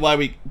probably why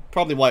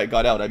it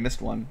got out. I missed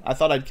one. I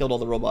thought I'd killed all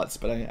the robots,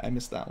 but I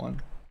missed that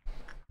one.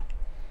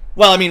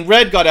 Well, I mean,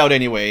 Red got out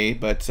anyway,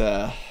 but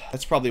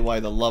that's probably why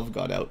the Love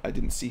got out. I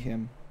didn't see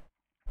him.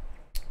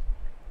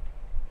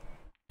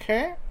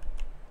 Okay.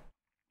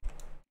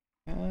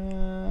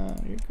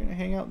 You're gonna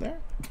hang out there.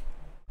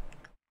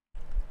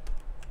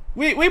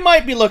 We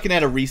might be looking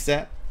at a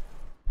reset.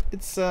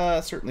 It's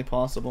certainly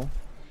possible.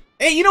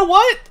 Hey, you know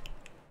what?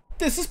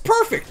 This is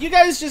perfect. You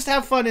guys just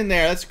have fun in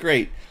there. That's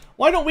great.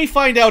 Why don't we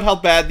find out how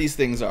bad these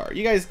things are?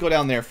 You guys go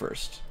down there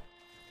first.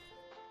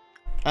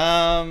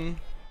 The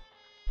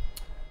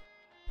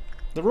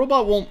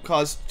robot won't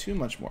cause too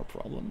much more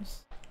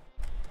problems.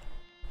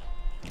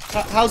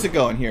 How's it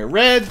going here?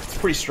 Red, it's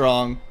pretty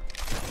strong.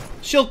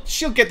 She'll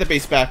get the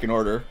base back in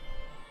order.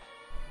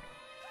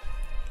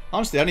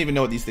 Honestly, I don't even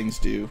know what these things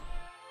do.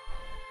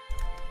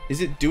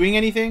 Is it doing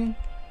anything?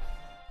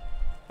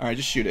 Alright,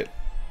 just shoot it.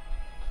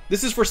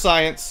 This is for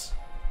science.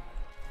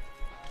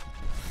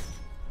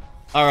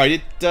 Alright,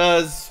 it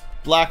does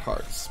black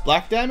hearts.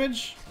 Black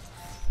damage?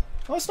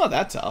 Oh, it's not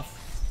that tough.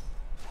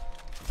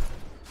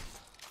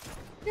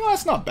 You know,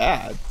 that's not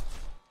bad.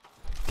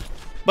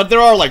 But there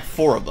are like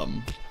 4 of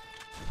them.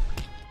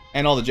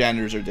 And all the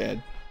janitors are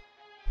dead.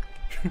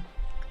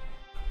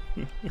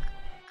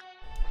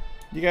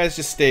 You guys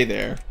just stay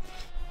there.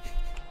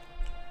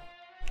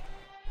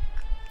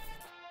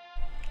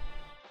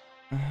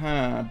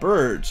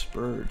 Bird.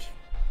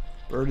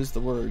 Bird is the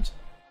word.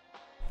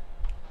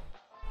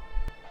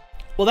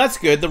 Well, that's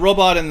good. The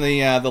robot and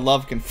the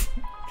love can...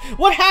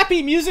 What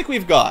happy music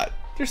we've got!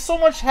 There's so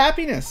much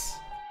happiness.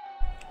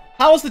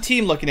 How is the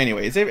team looking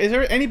anyway? Is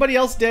there anybody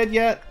else dead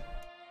yet?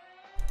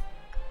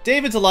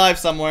 David's alive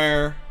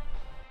somewhere.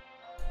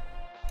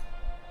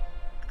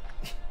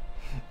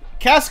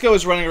 Casco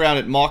is running around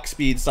at Mach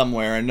speed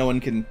somewhere and no one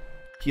can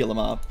heal him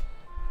up.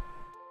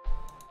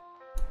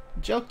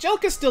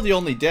 Jelka's still the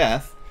only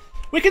death.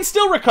 We can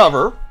still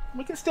recover.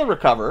 We can still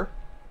recover.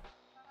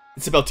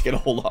 It's about to get a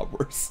whole lot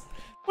worse.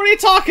 What are you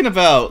talking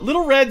about?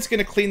 Little Red's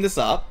gonna clean this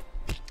up.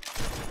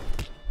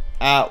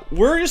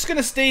 We're just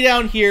gonna stay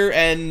down here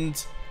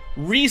and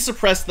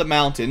resuppress the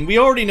mountain. We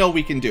already know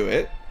we can do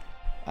it.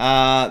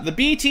 The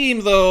B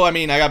team, though, I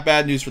mean, I got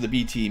bad news for the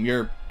B team.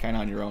 You're kind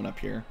of on your own up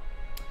here.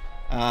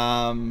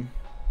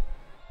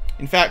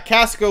 In fact,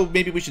 Casco,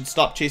 maybe we should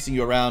stop chasing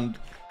you around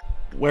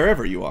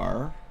wherever you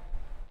are.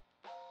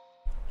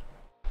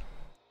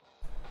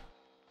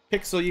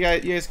 Pixel, you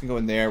guys can go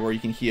in there where you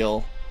can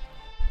heal.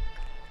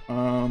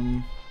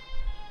 You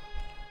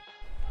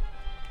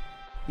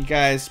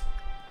guys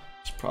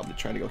should probably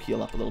try to go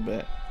heal up a little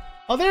bit.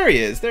 Oh, there he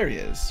is. There he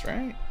is,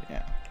 right?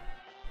 Yeah.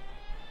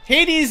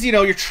 Hades, you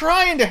know, you're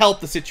trying to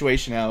help the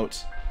situation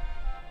out.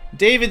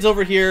 David's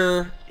over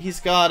here. He's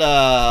got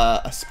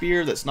a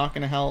spear that's not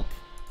going to help.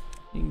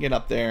 You can get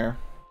up there.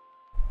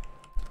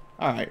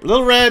 Alright,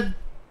 Little Red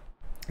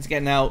is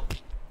getting out.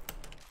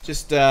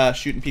 Just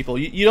shooting people.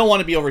 You don't want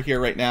to be over here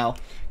right now.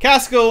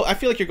 Casco, I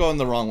feel like you're going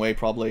the wrong way,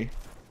 probably.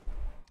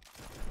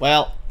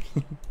 Well,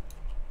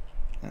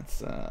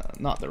 that's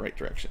not the right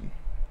direction.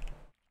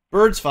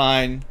 Bird's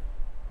fine.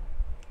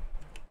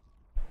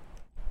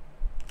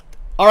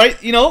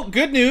 Alright, you know,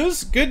 good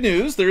news. Good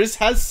news. There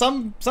has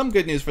some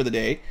good news for the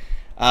day.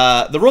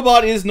 The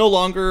robot is no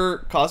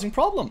longer causing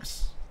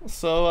problems.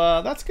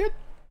 So, that's good.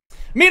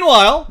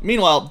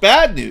 Meanwhile,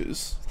 bad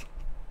news.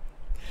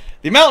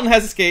 The mountain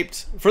has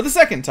escaped for the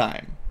 2nd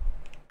time.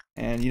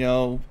 And, you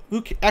know,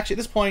 actually, at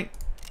this point,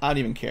 I don't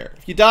even care.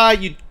 If you die,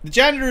 the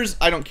janitors,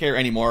 I don't care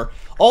anymore.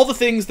 All the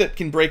things that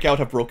can break out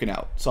have broken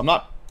out. So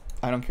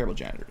I don't care about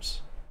janitors.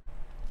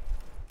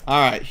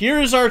 Alright,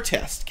 here's our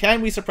test.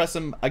 Can we suppress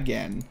him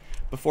again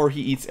before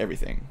he eats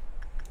everything?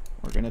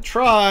 We're gonna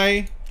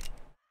try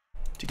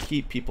to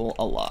keep people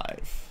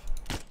alive.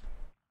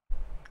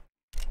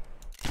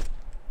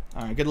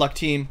 Alright, good luck,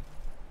 team.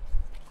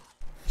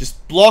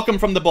 Just block them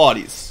from the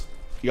bodies.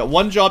 You got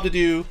one job to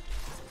do.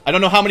 I don't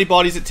know how many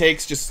bodies it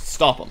takes. Just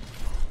stop them.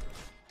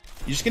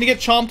 You're just gonna get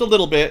chomped a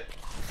little bit.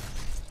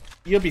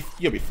 You'll be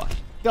fine.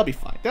 They'll be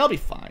fine. They'll be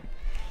fine.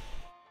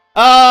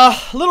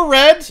 Little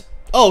Red.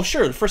 Oh,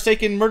 sure, the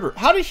Forsaken Murderer.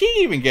 How did he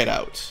even get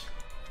out?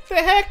 The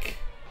heck?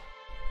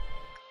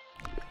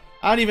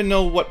 I don't even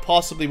know what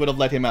possibly would have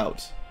let him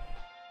out.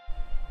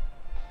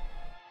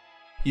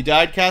 You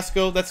died,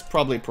 Casco? That's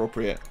probably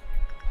appropriate.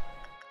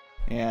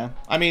 Yeah.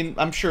 I mean,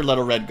 I'm sure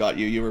Little Red got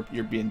you.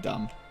 You're being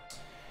dumb.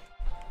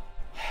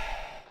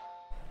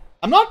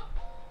 I'm not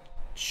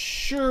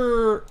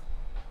sure.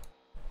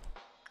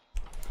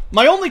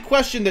 My only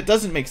question that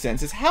doesn't make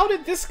sense is how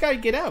did this guy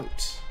get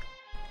out?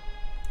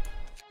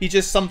 He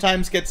just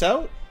sometimes gets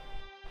out?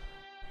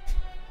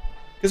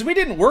 Because we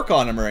didn't work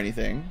on him or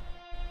anything.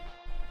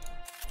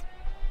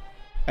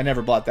 I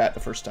never bought that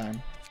the first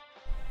time.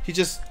 He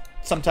just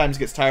sometimes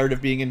gets tired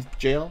of being in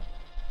jail.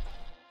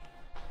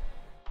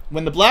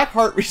 When the black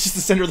heart reaches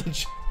the center of the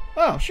jail.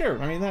 Oh,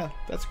 sure. I mean,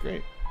 that's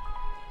great.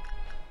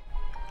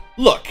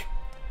 Look.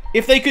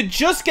 If they could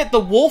just get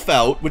the wolf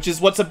out, which is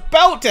what's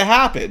about to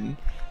happen,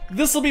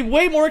 this will be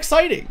way more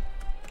exciting.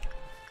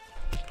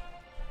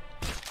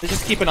 Let's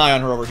just keep an eye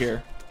on her over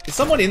here. Is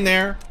someone in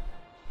there?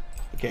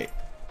 Okay.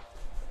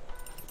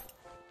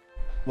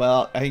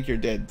 Well, I think you're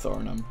dead,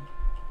 Thornum.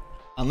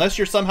 Unless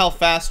you're somehow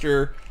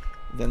faster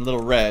than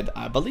Little Red.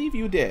 I believe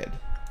you did.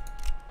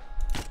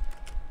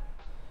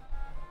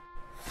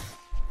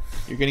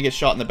 You're gonna get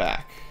shot in the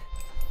back.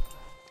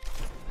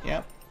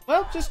 Yep.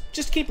 Well,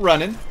 just keep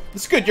running.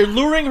 It's good. You're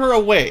luring her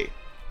away.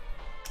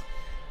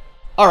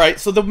 Alright,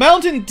 so the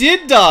mountain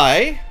did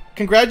die.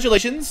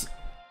 Congratulations.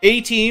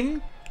 A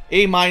team.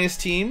 A-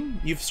 team.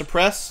 You've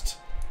suppressed.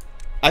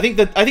 I think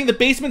the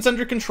basement's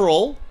under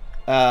control.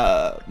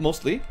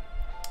 Mostly.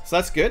 So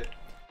that's good.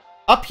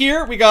 Up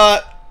here, we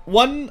got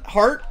one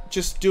heart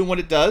just doing what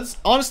it does.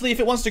 Honestly, if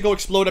it wants to go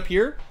explode up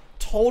here,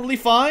 totally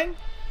fine.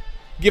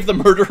 Give the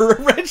murderer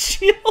a red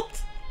shield.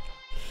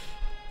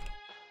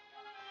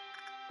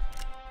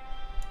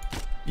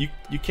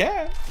 You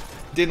can.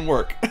 Didn't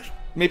work.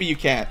 Maybe you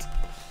can't.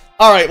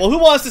 Alright, well, who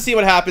wants to see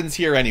what happens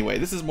here anyway?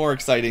 This is more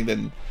exciting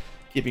than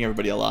keeping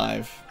everybody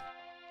alive.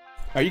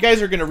 Alright, you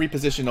guys are going to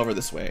reposition over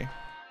this way.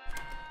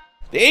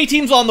 The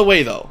A-team's on the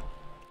way, though.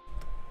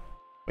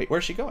 Wait,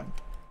 where's she going?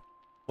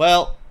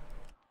 Well,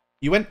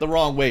 you went the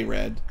wrong way,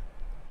 Red.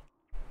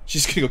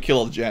 She's going to go kill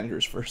all the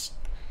janitors first.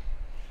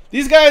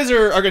 These guys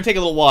are going to take a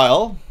little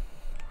while.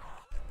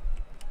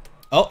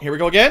 Oh, here we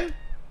go again.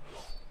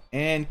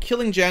 And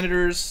killing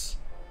janitors.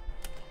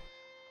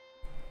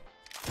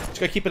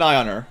 Just gotta keep an eye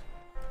on her.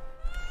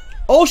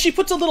 Oh, she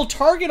puts a little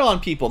target on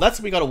people. That's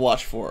what we gotta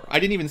watch for. I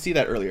didn't even see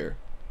that earlier.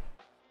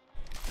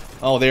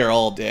 Oh, they are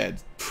all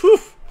dead. Whew.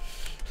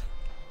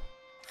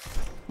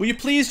 Will you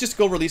please just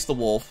go release the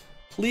wolf?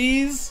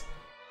 Please?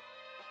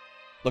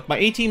 Look, my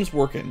A-team's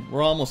working.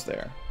 We're almost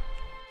there.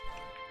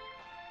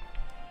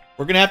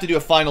 We're gonna have to do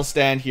a final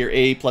stand here.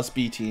 A plus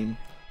B team.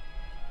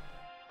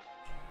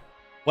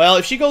 Well,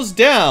 if she goes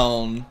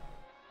down...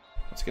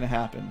 What's gonna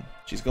happen?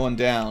 She's going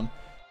down.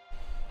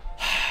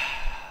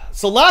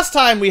 So last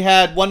time we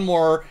had one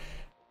more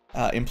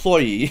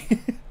employee.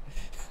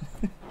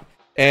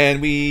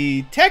 And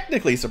we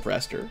technically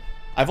suppressed her.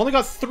 I've only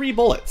got 3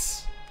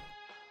 bullets.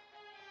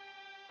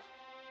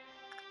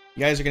 You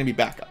guys are going to be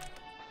back up.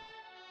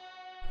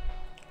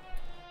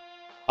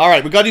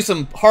 Alright, we got to do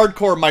some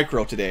hardcore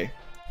micro today.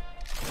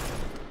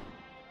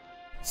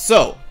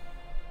 So.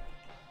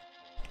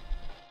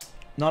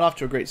 Not off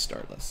to a great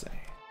start, let's say.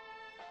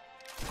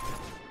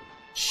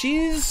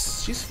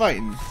 She's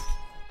fighting.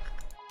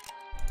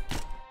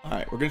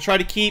 Alright, we're going to try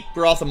to keep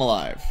Grotham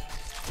alive.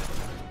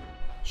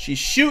 She's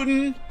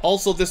shooting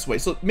also this way.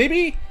 So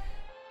maybe...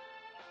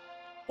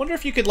 wonder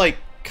if you could, like,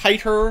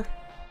 kite her.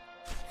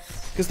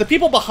 Because the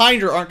people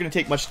behind her aren't going to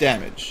take much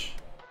damage.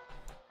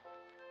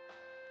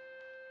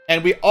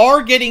 And we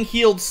are getting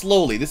healed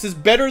slowly. This is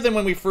better than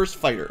when we first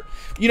fight her.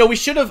 You know, I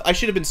should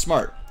have been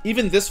smart.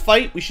 Even this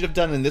fight, we should have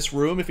done in this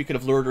room if we could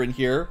have lured her in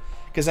here.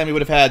 Because then we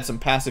would have had some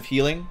passive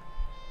healing.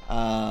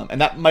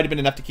 And that might have been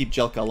enough to keep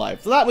Jelka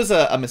alive. So that was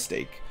a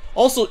mistake.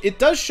 Also, it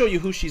does show you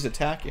who she's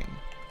attacking.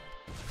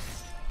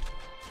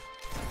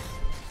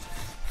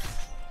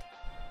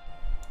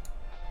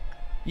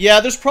 Yeah,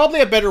 there's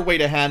probably a better way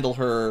to handle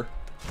her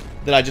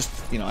that I just,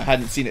 you know, I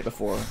hadn't seen it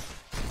before.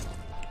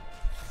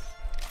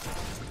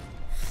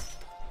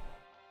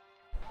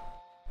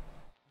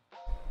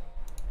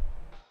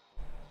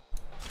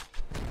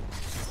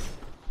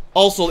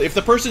 Also, if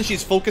the person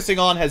she's focusing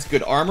on has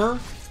good armor,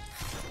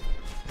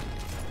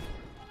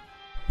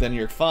 then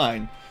you're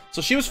fine.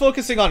 So she was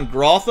focusing on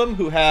Grotham,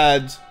 who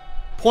had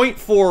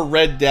 0.4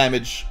 red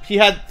damage. He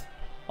had...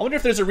 I wonder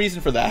if there's a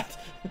reason for that.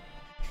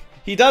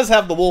 He does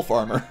have the wolf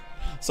armor.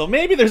 So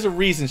maybe there's a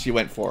reason she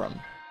went for him.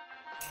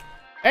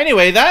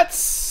 Anyway,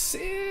 that's...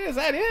 Is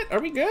that it? Are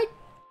we good?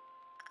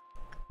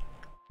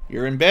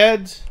 You're in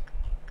bed.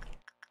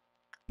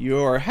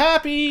 You're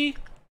happy.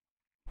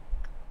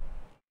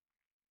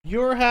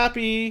 You're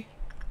happy.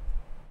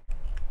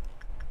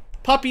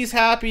 Puppy's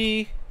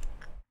happy.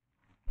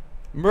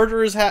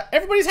 Murderer's happy.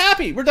 Everybody's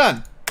happy. We're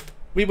done.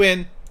 We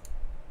win.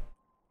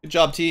 Good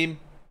job, team.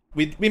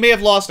 We may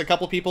have lost a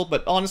couple people,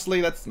 but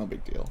honestly, that's no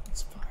big deal.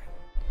 It's fine.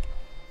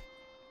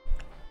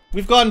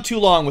 We've gone too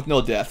long with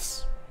no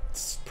deaths.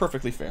 It's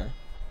perfectly fair.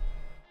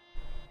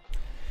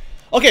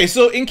 Okay,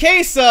 so in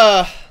case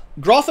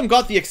Grotham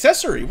got the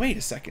accessory. Wait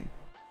a second.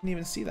 Didn't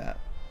even see that.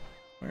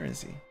 Where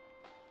is he?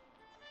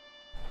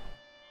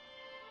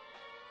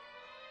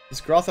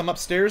 Is Grotham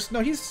upstairs? No,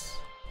 he's...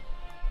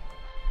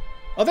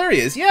 Oh, there he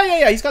is.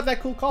 Yeah. He's got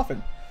that cool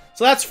coffin.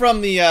 So that's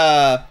from the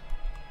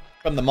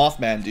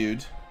Mothman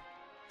dude.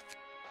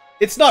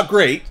 It's not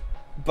great,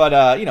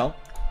 but, you know.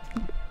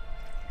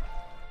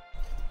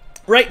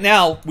 Right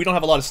now, we don't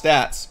have a lot of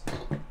stats.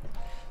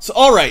 So,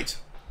 alright.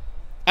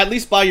 At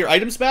least buy your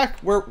items back.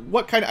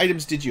 What kind of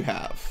items did you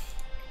have?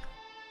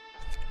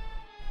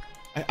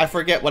 I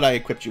forget what I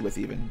equipped you with,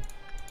 even.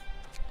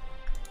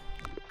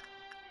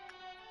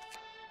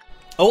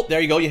 Oh, there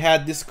you go. You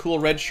had this cool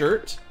red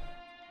shirt.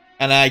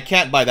 And I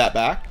can't buy that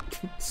back.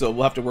 So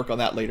we'll have to work on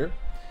that later.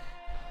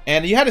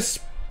 And you had a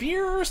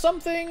spear or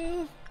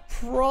something?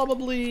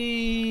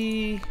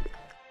 Probably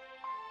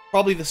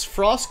this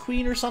Frost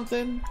Queen or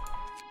something?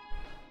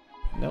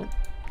 Nope.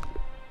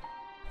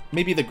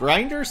 Maybe the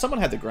grinder?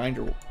 Someone had the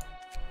grinder.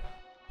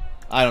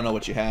 I don't know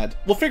what you had.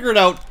 We'll figure it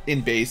out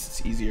in base.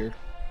 It's easier.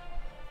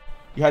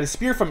 You had a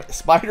spear from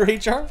Spider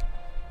HR?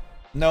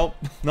 Nope,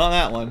 not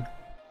that one.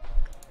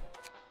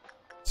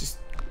 Just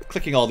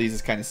clicking all these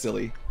is kind of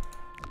silly.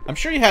 I'm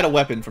sure he had a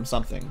weapon from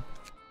something.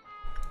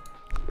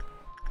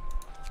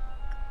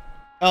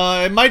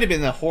 It might have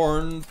been a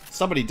horn.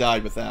 Somebody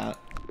died with that.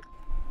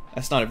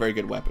 That's not a very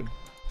good weapon.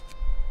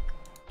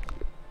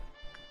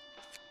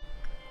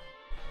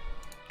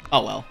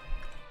 Oh well.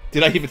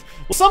 Did I even...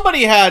 Well,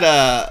 somebody had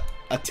a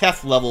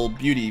Teth level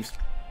beauty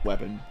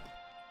weapon.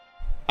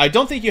 I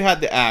don't think you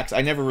had the axe.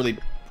 I never really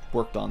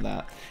worked on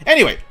that.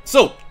 Anyway,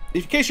 so,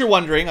 in case you're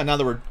wondering, now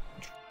that we're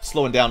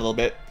slowing down a little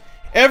bit,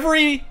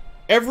 every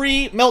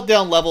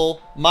meltdown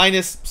level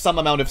minus some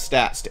amount of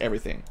stats to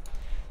everything.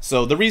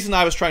 So the reason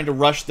I was trying to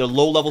rush the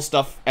low level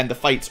stuff and the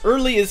fights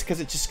early is because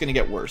it's just going to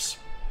get worse.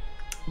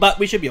 But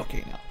we should be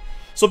okay now.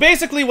 So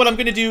basically what I'm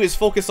going to do is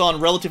focus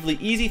on relatively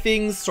easy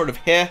things, sort of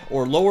heh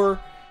or lower,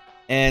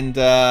 and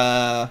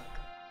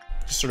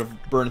just sort of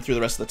burn through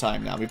the rest of the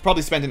time now. We've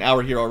probably spent an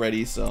hour here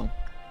already, so...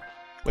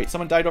 Wait,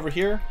 someone died over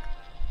here?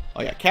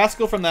 Oh yeah,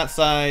 Casco from that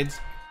side.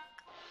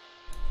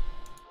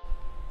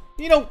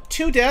 You know,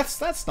 2 deaths,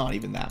 that's not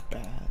even that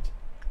bad.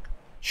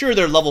 Sure,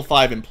 they're level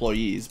 5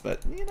 employees,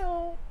 but, you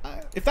know,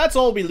 if that's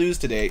all we lose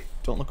today...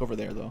 Don't look over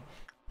there, though.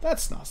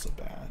 That's not so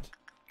bad.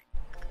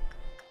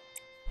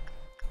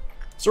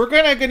 So we're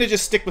gonna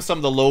just stick with some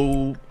of the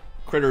low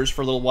critters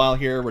for a little while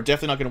here. We're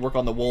definitely not going to work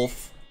on the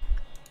wolf.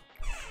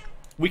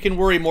 We can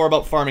worry more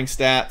about farming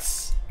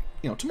stats,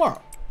 you know,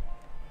 tomorrow.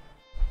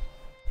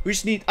 We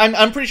just need...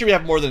 I'm pretty sure we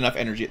have more than enough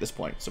energy at this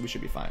point, so we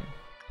should be fine.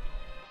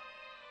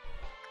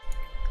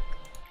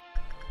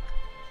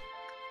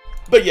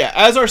 But yeah,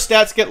 as our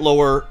stats get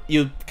lower,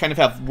 you kind of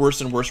have worse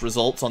and worse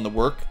results on the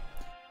work.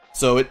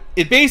 So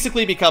it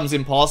basically becomes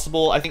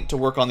impossible, I think, to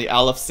work on the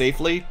Aleph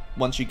safely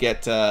once you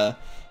get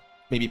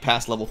maybe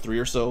past level 3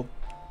 or so.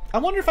 I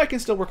wonder if I can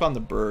still work on the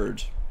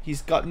bird.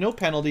 He's got no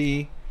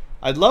penalty.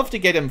 I'd love to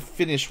get him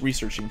finished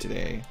researching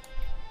today.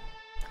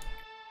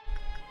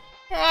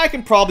 I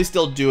can probably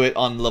still do it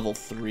on level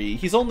 3.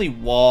 He's only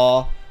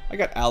Wa. I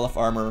got Aleph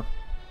armor.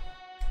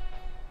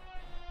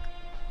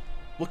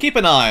 We'll keep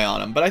an eye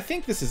on him, but I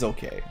think this is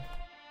okay.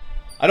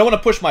 I don't want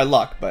to push my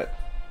luck, but...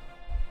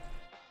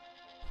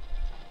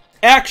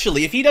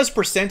 Actually, if he does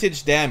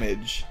percentage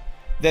damage,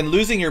 then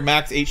losing your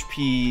max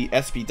HP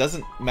SP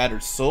doesn't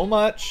matter so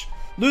much.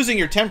 Losing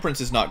your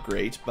temperance is not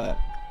great, but...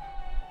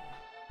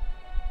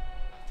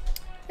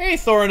 Hey,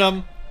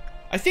 Thorinum.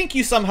 I think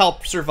you somehow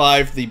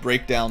survived the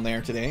breakdown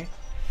there today.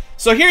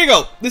 So here you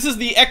go. This is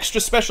the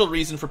extra special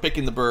reason for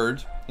picking the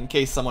bird, in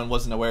case someone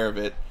wasn't aware of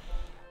it.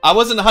 I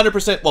wasn't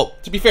 100%... Well,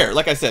 to be fair,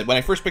 like I said, when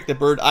I first picked the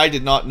bird, I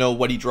did not know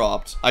what he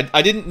dropped.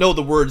 I didn't know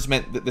the words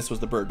meant that this was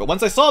the bird. But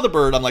once I saw the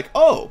bird, I'm like,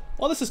 oh,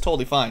 well, this is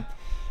totally fine.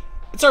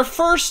 It's our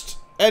first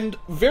and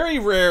very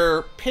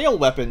rare pale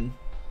weapon,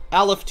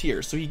 Aleph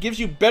tier. So he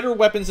gives you better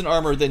weapons and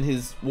armor than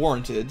his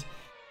warranted.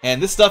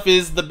 And this stuff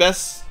is the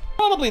best,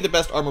 probably the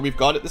best armor we've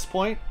got at this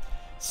point.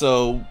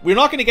 So we're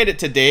not going to get it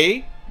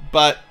today,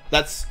 but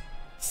that's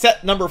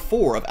set number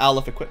 4 of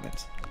Aleph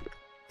equipment.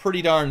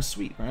 Pretty darn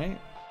sweet, right?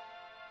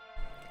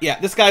 Yeah,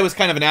 this guy was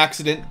kind of an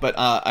accident, but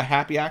a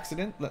happy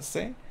accident, let's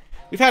say.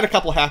 We've had a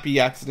couple happy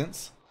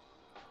accidents.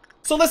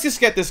 So let's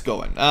just get this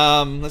going.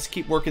 Let's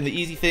keep working the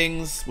easy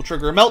things. We'll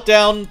trigger a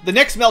meltdown. The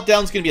next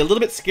meltdown is going to be a little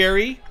bit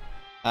scary.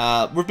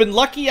 We've been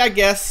lucky, I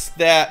guess,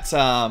 that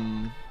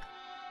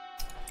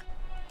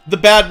the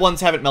bad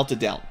ones haven't melted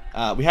down.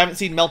 We haven't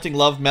seen Melting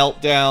Love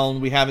meltdown.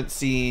 We haven't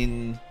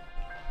seen...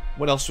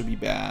 What else would be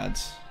bad?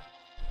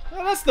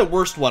 Well, that's the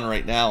worst one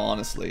right now,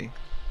 honestly.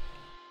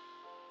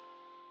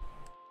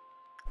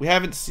 We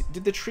haven't seen...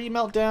 Did the tree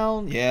melt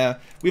down? Yeah.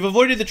 We've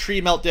avoided the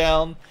tree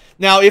meltdown.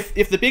 Now, if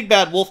the big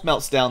bad wolf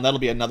melts down, that'll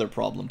be another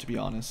problem, to be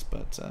honest.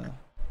 But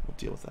we'll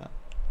deal with that.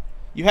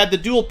 You had the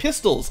dual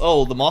pistols.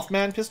 Oh, the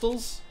Mothman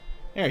pistols?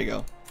 There you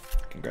go.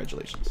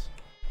 Congratulations.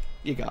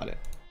 You got it.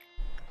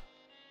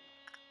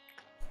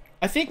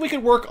 I think we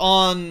could work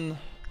on...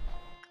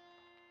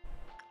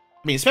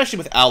 I mean, especially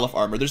with Aleph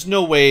armor, there's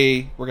no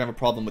way we're going to have a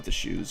problem with the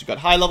shoes. You've got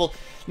high level.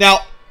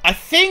 Now, I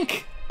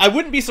think... I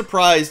wouldn't be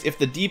surprised if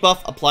the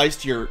debuff applies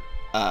to your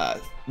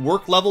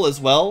work level as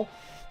well.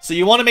 So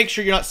you want to make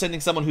sure you're not sending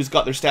someone who's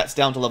got their stats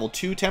down to level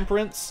 2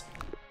 temperance,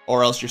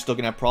 or else you're still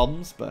going to have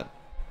problems, but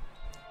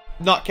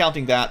not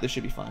counting that, this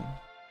should be fine.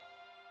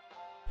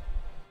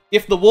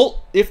 If the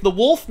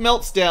wolf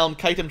melts down,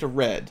 kite him to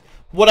red.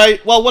 What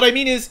I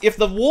mean is, if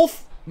the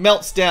wolf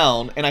melts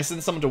down and I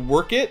send someone to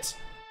work it,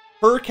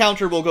 her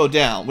counter will go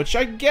down, which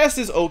I guess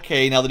is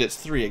okay now that it's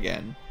 3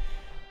 again.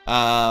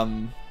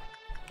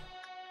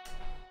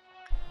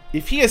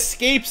 If he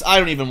escapes, I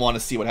don't even want to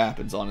see what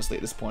happens, honestly,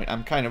 at this point.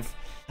 I'm kind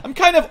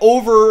of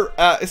over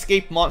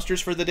escape monsters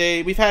for the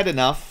day. We've had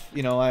enough.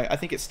 You know, I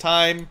think it's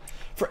time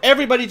for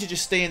everybody to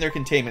just stay in their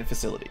containment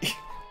facility.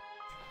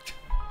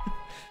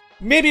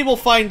 Maybe we'll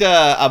find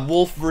a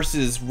wolf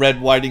versus red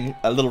whiting,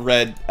 a little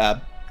red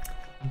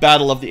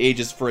battle of the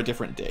ages for a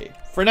different day.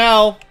 For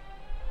now,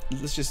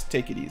 let's just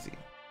take it easy.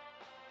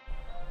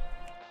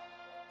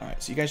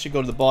 Alright, so you guys should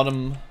go to the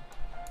bottom.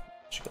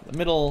 Should go to the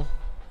middle.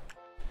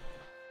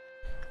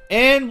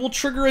 And we'll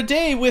trigger a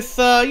day with,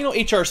 you know,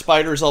 HR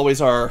Spider is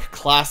always our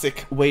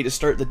classic way to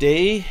start the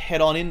day.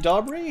 Head on in,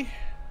 Dobry.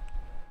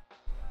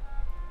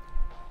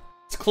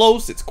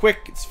 close, it's quick,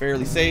 it's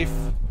fairly safe.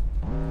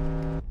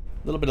 A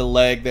little bit of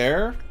lag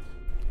there.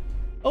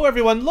 Oh,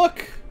 everyone,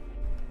 look!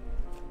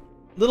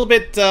 Little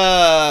bit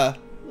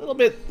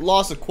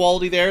loss of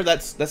quality there.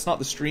 That's not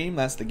the stream,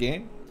 that's the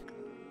game.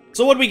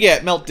 So what do we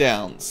get?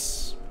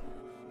 Meltdowns.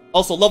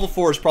 Also, level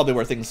 4 is probably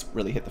where things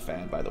really hit the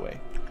fan, by the way.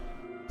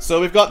 So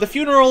we've got the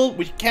funeral.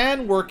 We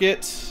can work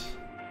it.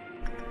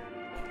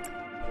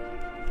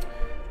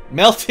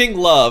 Melting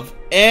love.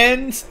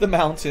 And the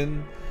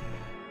mountain.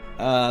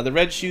 The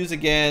red shoes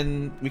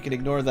again. We can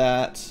ignore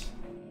that.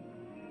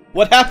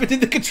 What happened in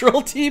the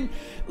control team?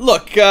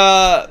 Look, you're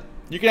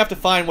gonna have to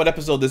find what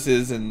episode this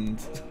is, and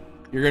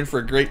you're in for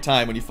a great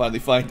time when you finally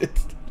find it.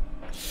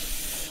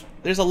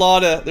 There's a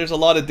lot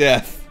of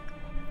death.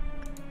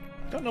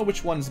 Don't know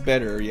which one's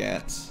better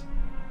yet.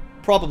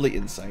 Probably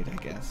insight, I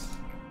guess.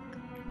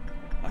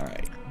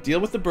 Alright. Deal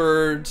with the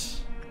bird.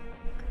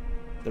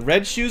 The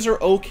red shoes are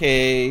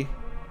okay.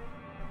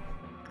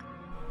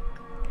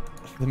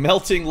 The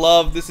melting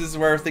love, this is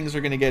where things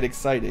are gonna get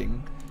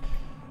exciting.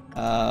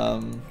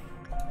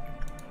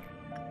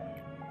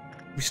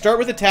 We start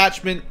with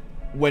attachment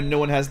when no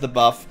one has the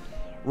buff.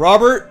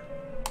 Robert,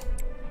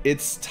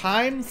 it's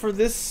time for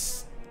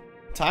this.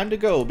 Time to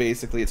go,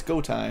 basically. It's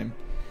go time.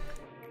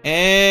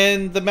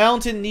 And the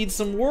mountain needs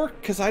some work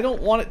because I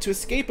don't want it to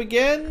escape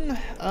again.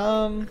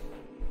 I'm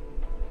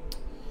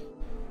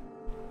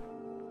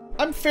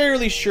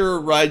fairly sure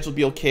rides will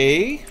be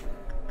okay.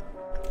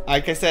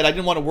 Like I said, I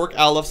didn't want to work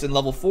Aleph in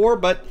level 4,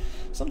 but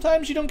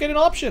sometimes you don't get an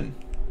option.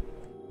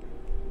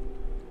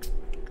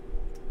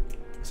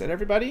 Is that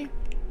everybody?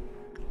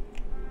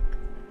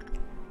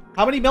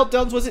 How many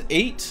meltdowns was it?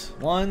 8?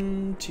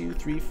 1, 2,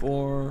 3,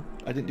 4.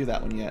 I didn't do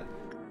that one yet.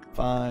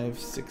 5,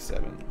 6,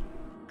 7.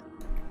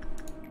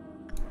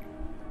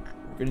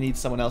 We're gonna need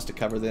someone else to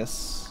cover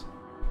this.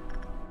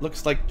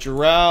 Looks like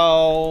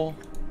Jarrell.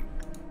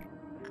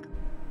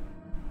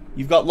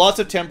 You've got lots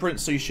of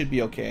temperance, so you should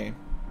be okay.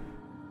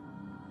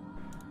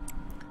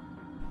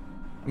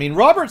 I mean,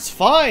 Robert's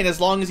fine as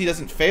long as he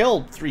doesn't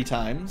fail 3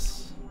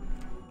 times.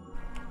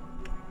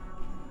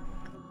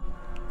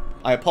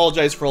 I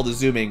apologize for all the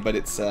zooming, but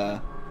it's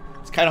kind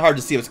of hard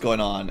to see what's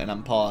going on, and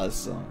I'm paused,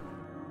 so...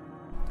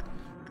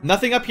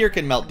 Nothing up here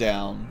can melt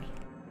down.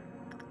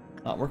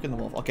 Not working the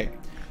wolf. Okay.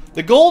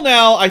 The goal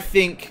now, I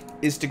think,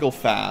 is to go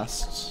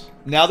fast.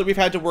 Now that we've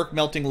had to work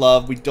Melting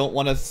Love, we don't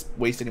want to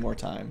waste any more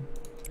time.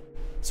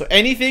 So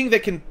anything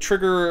that can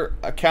trigger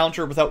a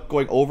counter without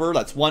going over,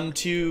 that's 1,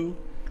 2...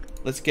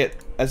 Let's get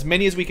as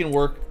many as we can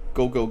work.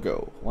 Go, go,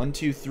 go. 1,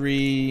 2,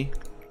 3...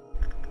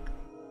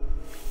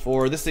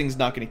 4. This thing's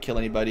not going to kill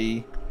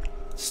anybody.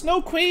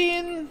 Snow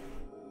Queen!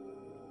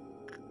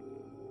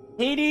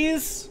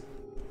 Hades!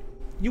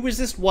 You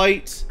resist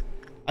white.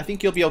 I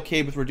think you'll be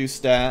okay with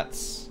reduced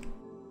stats.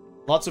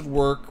 Lots of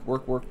work.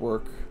 Work, work,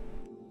 work.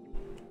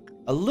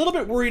 A little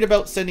bit worried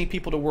about sending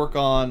people to work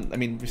on... I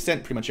mean, we've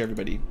sent pretty much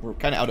everybody. We're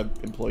kind of out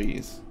of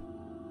employees.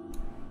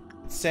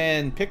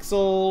 Send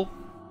Pixel.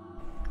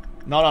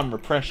 Not on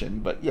repression,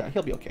 but yeah,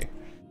 he'll be okay.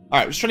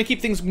 Alright, we're just trying to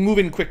keep things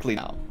moving quickly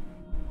now.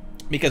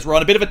 Because we're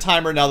on a bit of a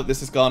timer now that this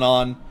has gone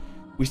on.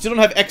 We still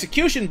don't have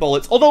execution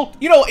bullets. Although,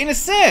 you know, in a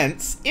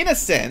sense,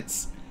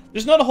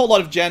 there's not a whole lot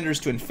of genders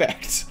to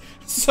infect.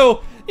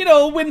 So, you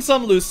know, win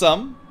some, lose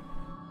some.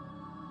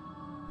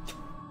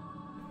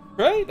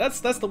 Right?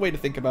 That's the way to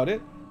think about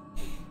it.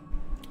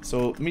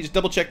 So, let me just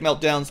double check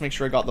meltdowns, make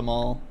sure I got them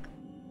all.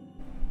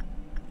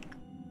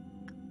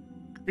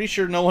 Pretty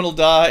sure no one will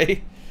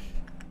die.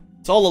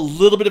 It's all a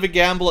little bit of a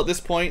gamble at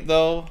this point,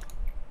 though.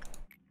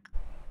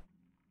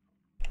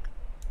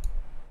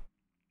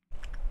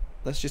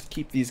 Let's just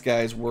keep these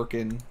guys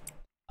working.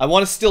 I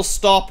want to still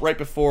stop right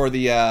before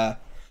the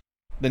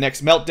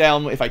next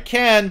meltdown if I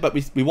can, but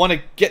we want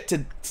to get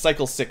to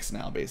cycle 6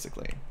 now,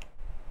 basically.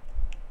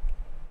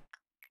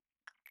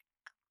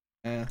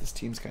 This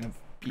team's kind of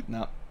beaten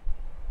up.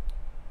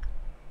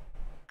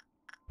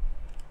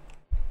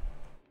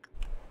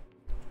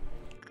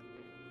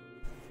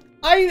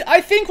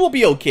 I think we'll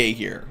be okay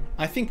here.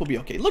 I think we'll be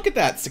okay. Look at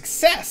that.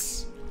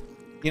 Success.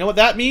 You know what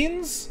that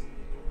means?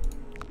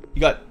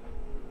 You're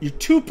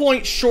 2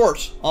 points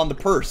short on the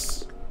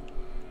purse.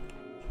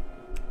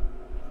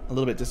 A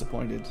little bit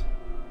disappointed.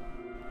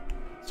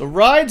 So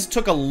Rides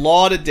took a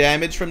lot of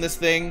damage from this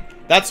thing.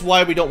 That's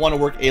why we don't want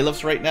to work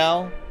Alephs right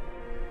now.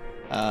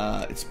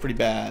 It's pretty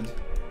bad.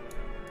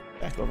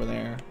 Back over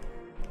there.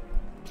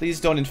 Please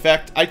don't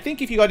infect. I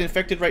think if you got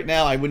infected right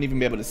now, I wouldn't even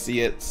be able to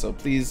see it. So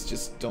please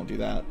just don't do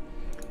that.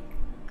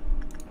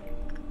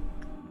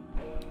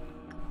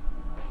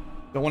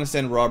 Don't want to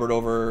send Robert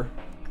over.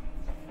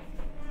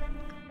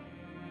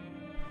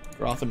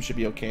 Gotham should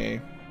be okay.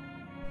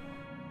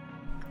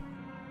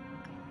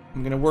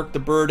 I'm gonna work the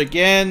bird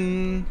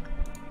again.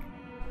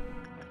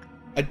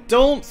 I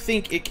don't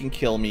think it can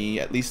kill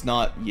me, at least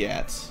not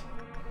yet.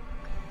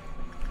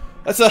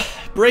 That's a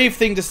brave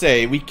thing to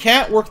say. We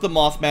can't work the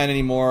Mothman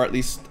anymore, at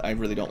least I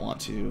really don't want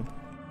to.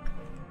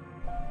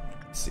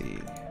 Let's see.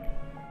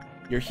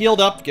 You're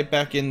healed up, get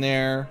back in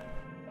there.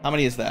 How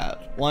many is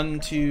that? 1,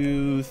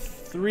 2,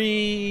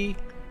 3,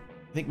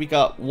 I think we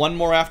got one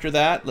more after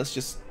that. Let's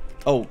just...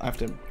 Oh, I have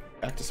to...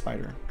 Back to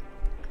Spider.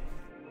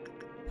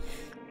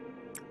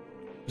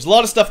 There's a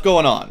lot of stuff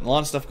going on. A lot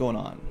of stuff going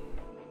on.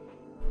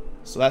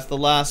 So that's the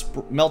last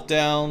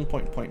meltdown.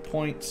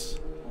 Point.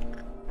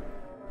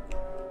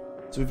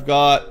 So we've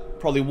got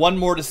probably one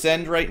more to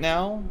send right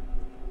now.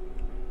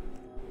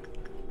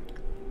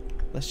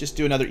 Let's just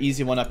do another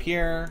easy one up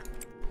here.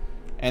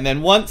 And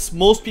then once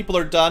most people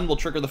are done, we'll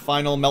trigger the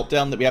final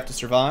meltdown that we have to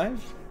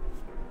survive.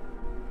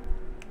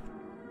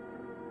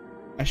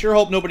 I sure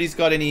hope nobody's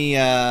got any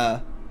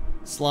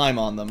slime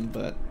on them,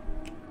 but...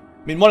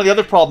 I mean, one of the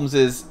other problems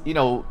is, you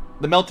know,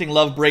 the melting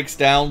love breaks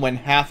down when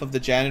half of the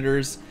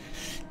janitors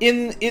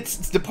in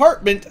its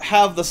department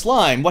have the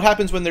slime. What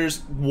happens when there's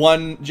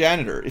one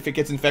janitor? If it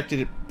gets infected,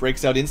 it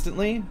breaks out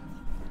instantly?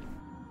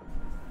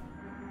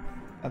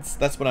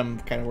 That's what I'm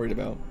kind of worried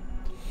about.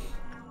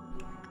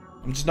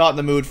 I'm just not in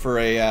the mood for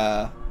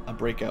a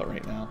breakout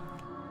right now.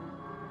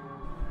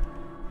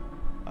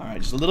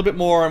 Alright, just a little bit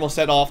more and we'll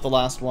set off the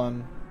last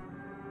one.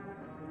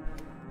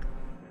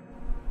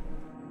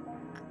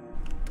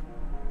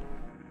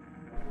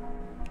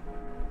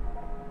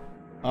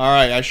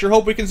 Alright, I sure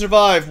hope we can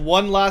survive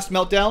one last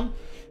meltdown.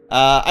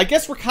 I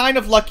guess we're kind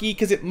of lucky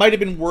because it might have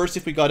been worse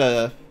if we got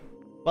a...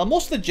 Well,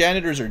 most of the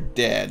janitors are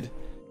dead.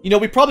 You know,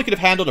 we probably could have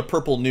handled a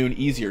purple noon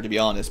easier, to be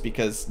honest,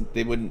 because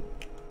they wouldn't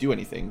do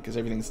anything because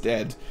everything's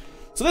dead.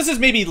 So this is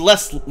maybe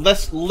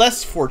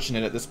less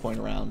fortunate at this point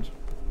around.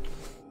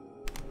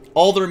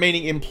 All the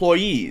remaining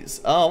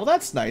employees. Oh, well,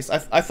 that's nice.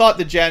 I thought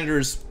the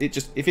janitors,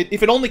 if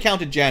it only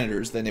counted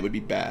janitors, then it would be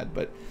bad.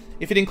 But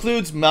if it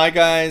includes my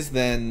guys,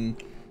 then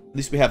at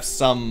least we have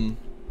some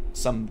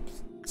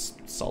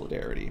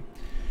solidarity.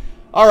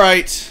 All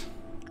right,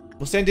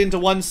 we'll send into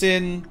one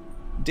sin.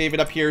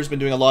 David up here has been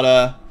doing a lot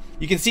of...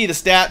 You can see the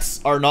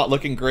stats are not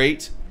looking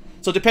great.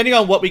 So depending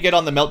on what we get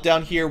on the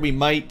meltdown here, we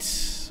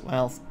might...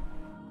 Well,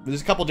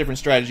 there's a couple different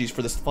strategies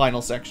for this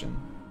final section.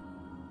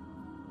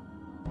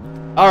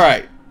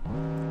 Alright.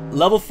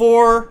 Level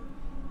 4.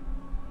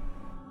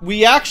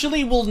 We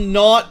actually will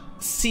not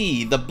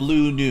see the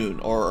blue noon.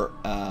 Or,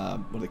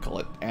 what do they call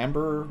it?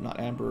 Amber? Not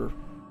amber.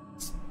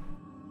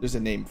 There's a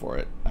name for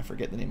it. I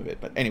forget the name of it.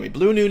 But anyway,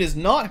 blue noon is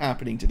not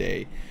happening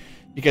today.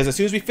 Because as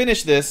soon as we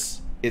finish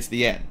this, it's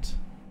the end.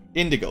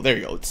 Indigo. There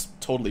you go. It's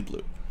totally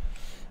blue.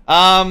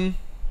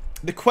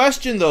 The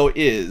question, though,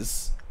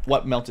 is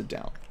what melted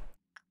down?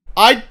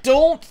 I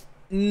don't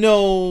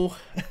know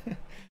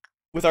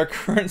with our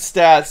current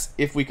stats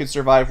if we could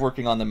survive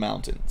working on the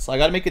mountain. So I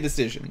gotta make a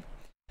decision.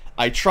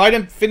 I try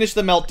to finish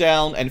the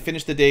meltdown and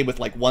finish the day with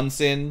like one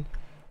sin,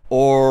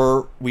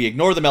 or we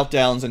ignore the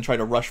meltdowns and try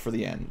to rush for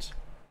the end.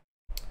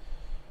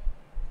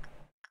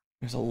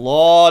 There's a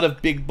lot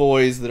of big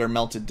boys that are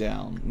melted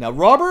down. Now,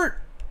 Robert...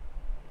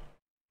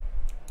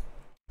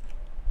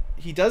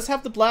 He does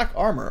have the black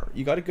armor.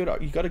 You got a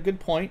good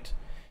point.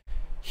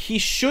 He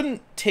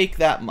shouldn't take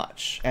that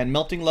much. And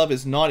Melting Love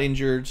is not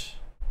injured.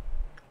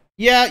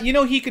 Yeah, you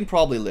know, he can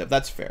probably live.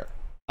 That's fair.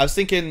 I was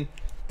thinking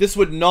this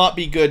would not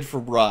be good for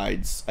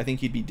Rides. I think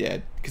he'd be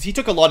dead. Because he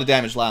took a lot of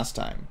damage last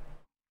time.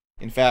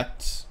 In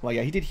fact, well,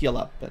 yeah, he did heal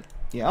up. But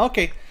yeah,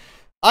 okay.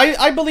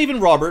 I believe in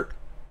Robert.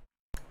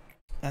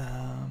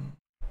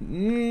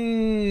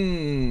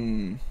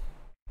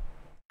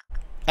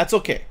 That's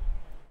okay.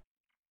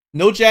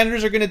 No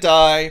janitors are going to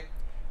die.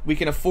 We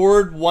can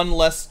afford one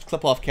less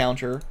clip-off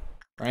counter,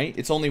 right?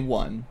 It's only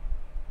one.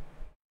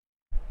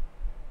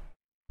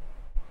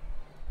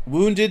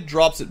 Wounded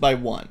drops it by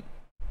 1.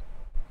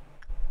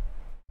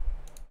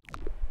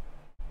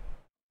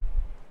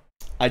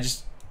 I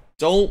just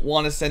don't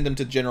want to send him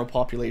to general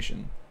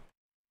population.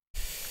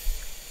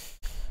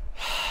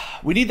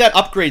 We need that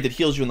upgrade that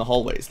heals you in the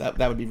hallways. That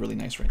would be really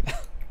nice right now.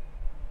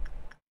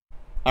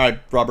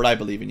 Alright, Robert, I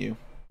believe in you.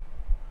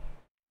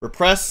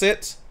 Repress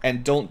it,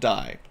 and don't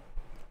die.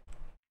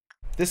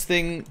 This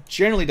thing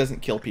generally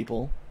doesn't kill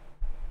people.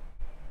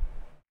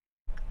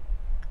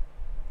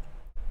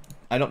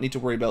 I don't need to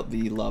worry about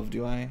the love,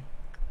 do I?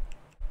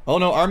 Oh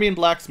no, Army in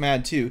Black's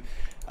mad too.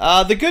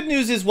 The good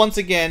news is, once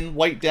again,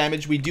 white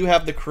damage. We do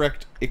have the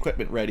correct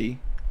equipment ready.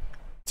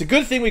 It's a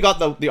good thing we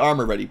got the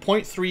armor ready.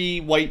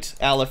 0.3 white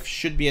Aleph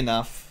should be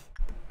enough.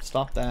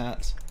 Stop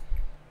that.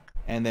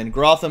 And then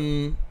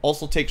Grotham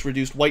also takes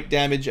reduced white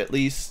damage at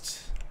least.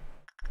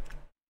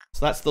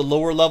 So that's the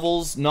lower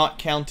levels, not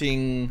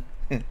counting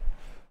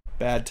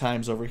bad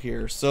times over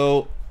here.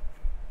 So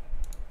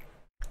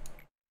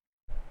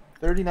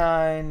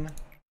 39,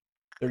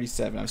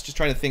 37. I was just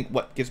trying to think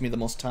what gives me the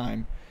most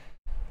time.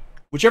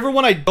 Whichever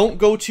one I don't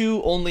go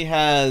to only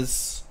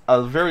has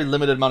a very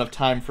limited amount of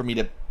time for me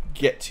to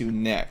get to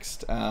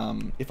next,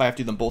 if I have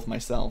to do them both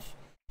myself.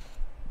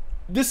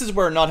 This is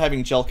where not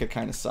having Jelka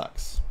kind of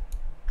sucks.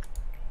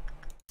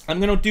 I'm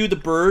going to do the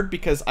bird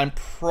because I'm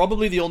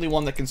probably the only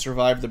one that can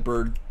survive the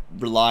bird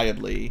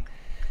reliably.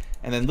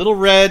 And then Little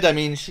Red, I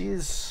mean,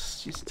 she's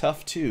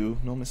tough too,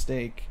 no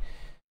mistake.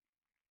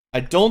 I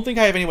don't think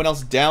I have anyone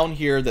else down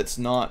here that's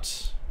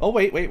not... Oh,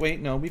 wait,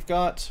 no, we've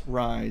got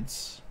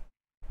Rides.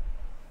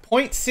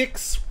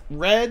 0.6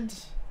 red.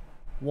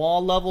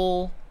 Wall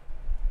level.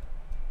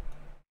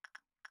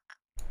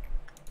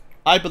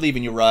 I believe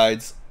in you,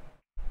 Rides.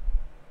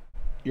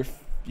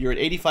 You're at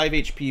 85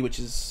 HP, which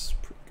is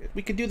pretty good.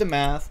 We could do the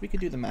math. We could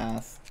do the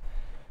math.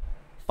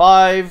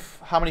 5.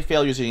 How many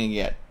failures are you gonna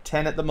get?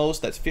 10 at the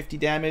most. That's 50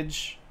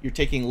 damage. You're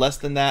taking less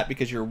than that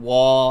because you're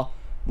wall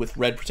with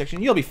red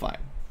protection. You'll be fine.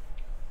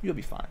 You'll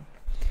be fine.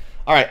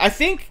 All right. I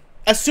think,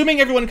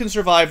 assuming everyone can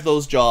survive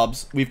those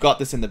jobs, we've got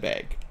this in the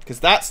bag. Because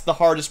that's the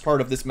hardest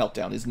part of this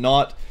meltdown, is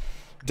not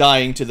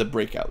dying to the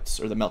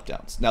breakouts or the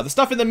meltdowns. Now, the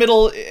stuff in the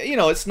middle, you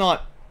know, it's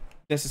not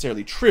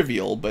necessarily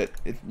trivial, but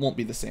it won't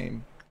be the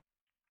same.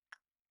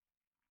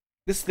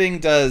 This thing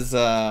does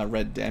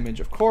red damage,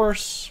 of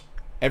course.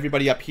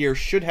 Everybody up here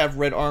should have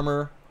red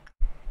armor,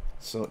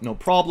 so no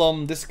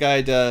problem. This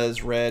guy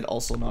does red,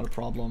 also not a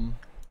problem.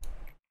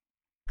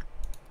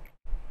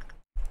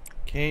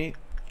 Okay.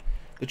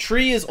 The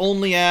tree is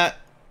only at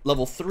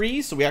level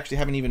 3, so we actually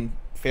haven't even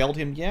failed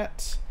him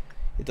yet.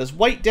 It does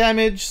white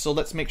damage, so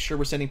let's make sure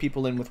we're sending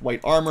people in with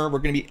white armor. We're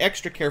going to be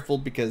extra careful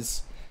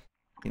because,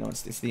 you know,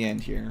 it's the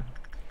end here.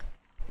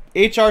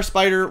 HR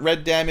Spider,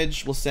 red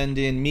damage. We'll send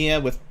in Mia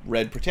with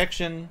red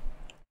protection.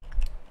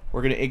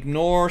 We're going to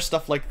ignore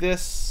stuff like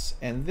this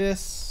and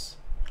this.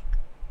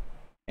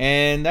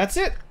 And that's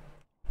it.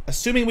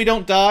 Assuming we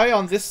don't die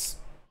on this,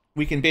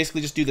 we can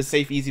basically just do the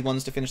safe, easy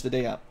ones to finish the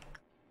day up.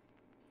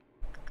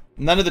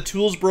 None of the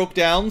tools broke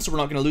down, so we're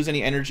not going to lose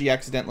any energy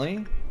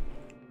accidentally.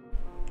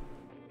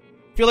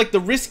 I feel like the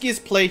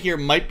riskiest play here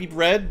might be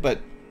red,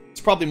 but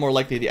it's probably more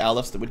likely the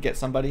Aleph that would get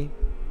somebody.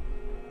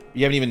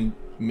 You haven't even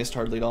missed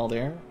hardly at all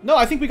there. No,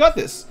 I think we got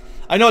this.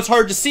 I know it's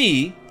hard to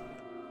see.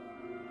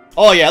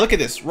 Oh yeah, look at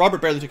this.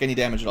 Robert barely took any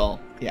damage at all.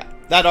 Yeah,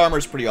 that armor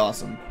is pretty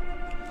awesome.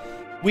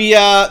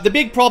 The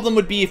big problem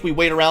would be if we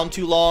wait around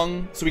too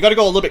long. So we got to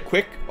go a little bit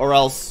quick, or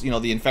else, you know,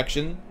 the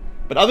infection.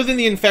 But other than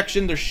the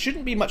infection, there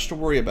shouldn't be much to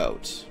worry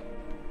about.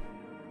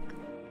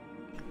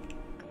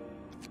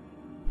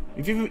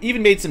 We've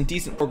even made some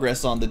decent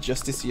progress on the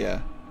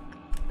Justicia.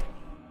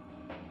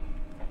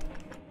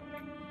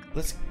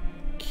 Let's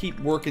keep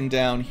working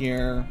down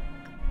here.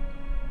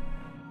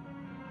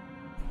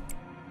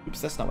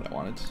 Oops, that's not what I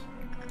wanted.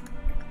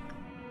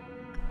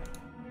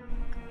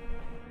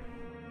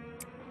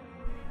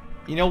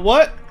 You know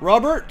what,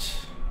 Robert?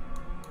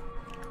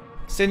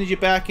 Sending you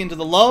back into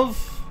the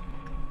love.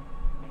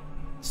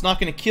 It's not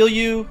going to kill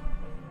you.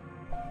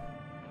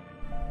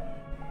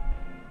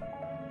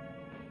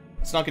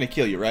 It's not going to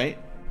kill you, right?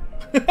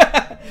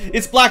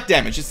 It's black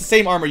damage. It's the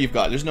same armor you've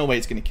got. There's no way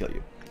it's going to kill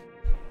you.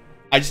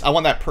 I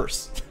want that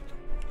purse.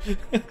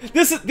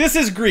 This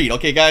is greed,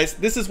 okay, guys?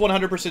 This is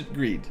 100%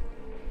 greed.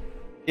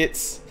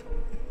 It's...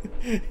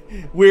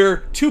 We're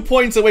 2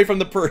 points away from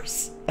the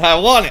purse. I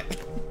want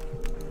it.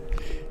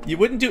 You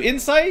wouldn't do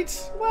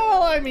insight?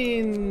 Well, I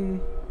mean...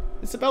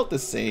 It's about the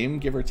same,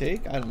 give or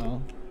take. I don't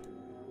know.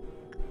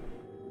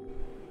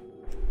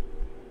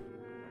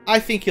 I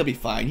think he'll be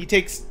fine. He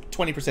takes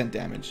 20%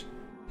 damage.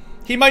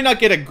 He might not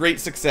get a great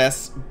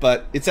success,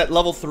 but it's at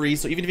level 3,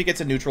 so even if he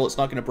gets a neutral, it's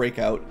not going to break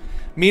out.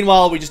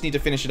 Meanwhile, we just need to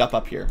finish it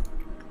up here.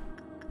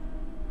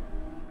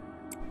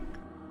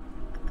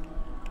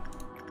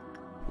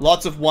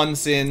 Lots of one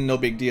sin, no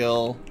big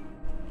deal.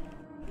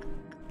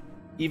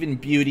 Even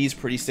Beauty's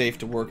pretty safe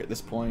to work at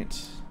this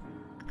point.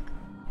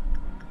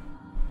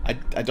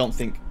 I don't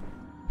think...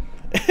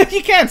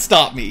 You can't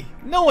stop me!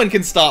 No one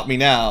can stop me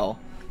now.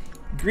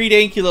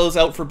 BlueAnkylo's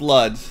out for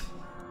blood.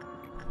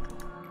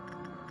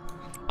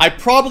 I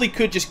probably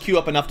could just queue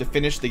up enough to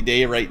finish the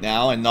day right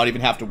now and not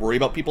even have to worry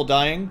about people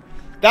dying.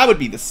 That would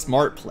be the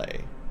smart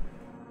play.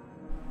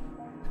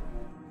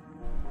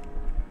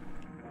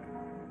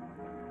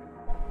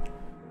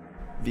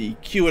 The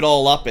queue it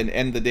all up and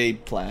end the day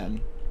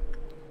plan.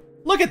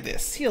 Look at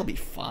this. He'll be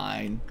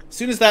fine. As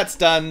soon as that's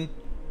done,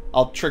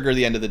 I'll trigger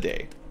the end of the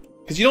day.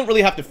 Because you don't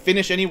really have to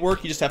finish any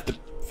work, you just have to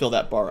fill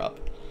that bar up.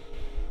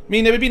 I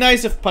mean, it would be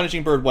nice if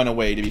Punishing Bird went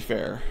away, to be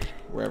fair.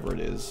 Wherever it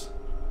is.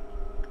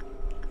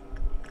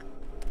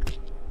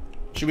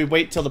 Should we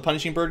wait till the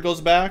Punishing Bird goes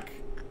back?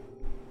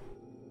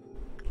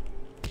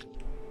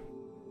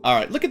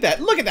 Alright, look at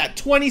that. Look at that.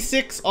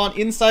 26 on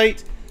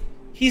Insight.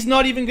 He's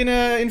not even going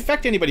to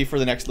infect anybody for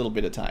the next little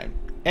bit of time.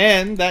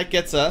 And that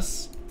gets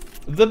us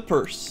the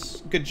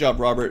purse. Good job,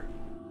 Robert.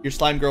 Your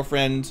slime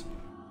girlfriend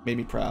made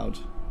me proud.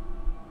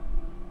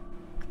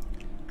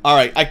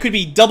 Alright, I could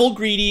be double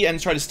greedy and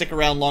try to stick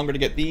around longer to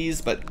get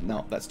these, but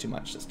no, that's too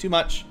much. That's too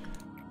much.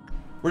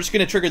 We're just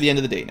going to trigger the end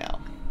of the day now.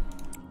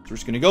 So we're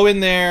just going to go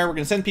in there. We're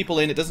going to send people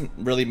in. It doesn't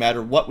really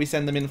matter what we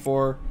send them in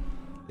for.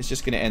 It's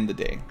just going to end the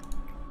day.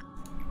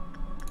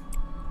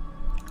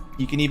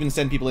 You can even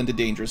send people into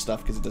dangerous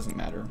stuff because it doesn't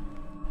matter.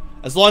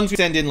 As long as we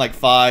send in like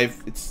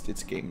 5,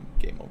 it's game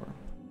over.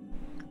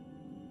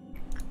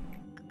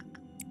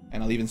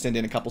 And I'll even send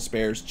in a couple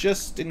spares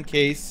just in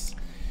case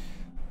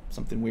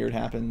something weird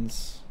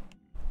happens.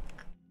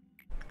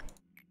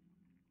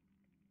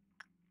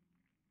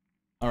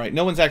 Alright,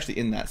 no one's actually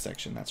in that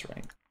section, that's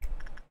right.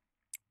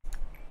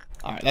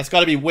 Alright, that's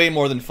got to be way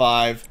more than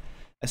 5.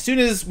 As soon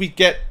as we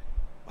get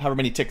however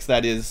many ticks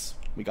that is,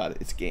 We got it.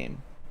 It's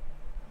game.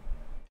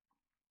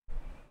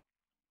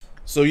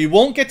 So you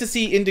won't get to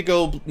see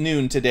Indigo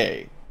Noon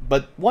today,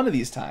 but one of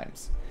these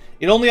times.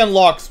 It only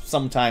unlocks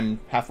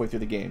sometime halfway through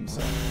the game, so...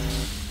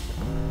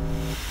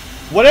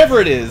 Whatever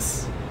it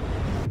is,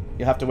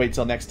 you'll have to wait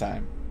till next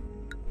time.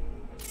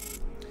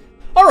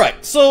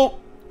 Alright, so...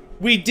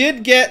 We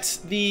did get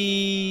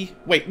the...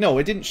 Wait, no,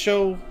 it didn't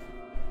show...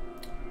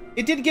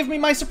 It did give me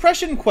my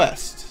suppression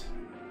quest.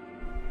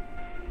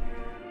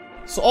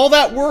 So all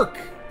that work...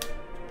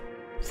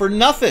 For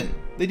nothing.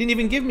 They didn't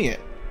even give me it.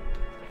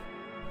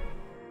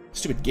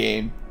 Stupid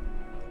game.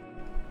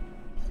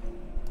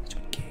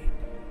 Stupid game.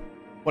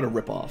 What a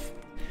ripoff.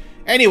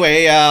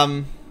 Anyway,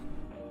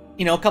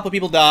 you know, a couple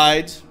people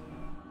died.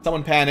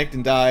 Someone panicked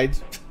and died.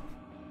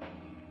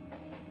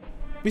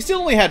 We still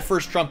only had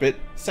first trumpet.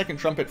 Second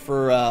trumpet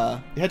for,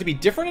 it had to be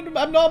different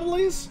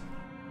anomalies?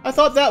 I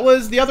thought that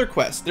was the other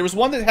quest. There was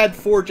one that had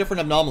 4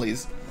 different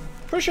anomalies.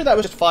 Pretty sure that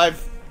was just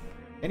 5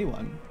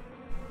 anyone.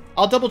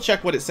 I'll double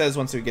check what it says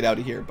once we get out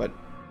of here, but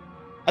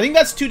I think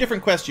that's 2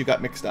 different quests you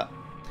got mixed up.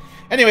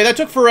 Anyway, that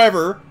took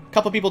forever. A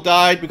couple people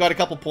died. We got a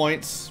couple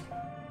points.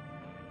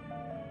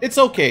 It's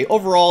okay.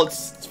 Overall,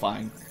 it's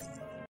fine.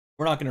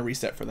 We're not going to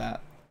reset for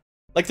that.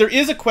 Like, there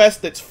is a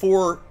quest that's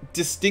 4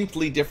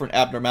 distinctly different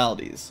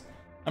abnormalities.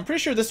 I'm pretty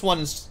sure this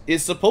one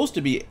is supposed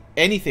to be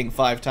anything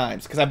 5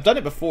 times, because I've done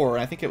it before,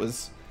 and I think it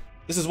was...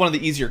 This is one of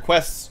the easier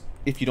quests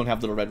if you don't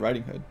have Little Red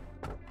Riding Hood.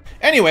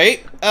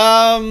 Anyway,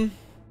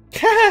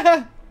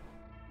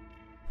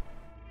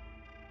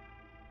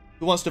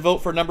 Who wants to vote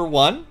for number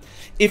 1?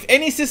 If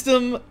any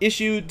system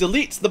issue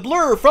deletes the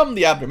blur from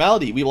the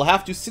abnormality, we will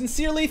have to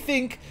sincerely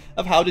think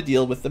of how to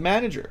deal with the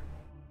manager.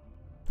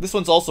 This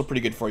one's also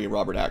pretty good for you,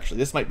 Robert, actually.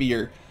 This might be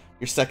your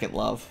second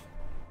love.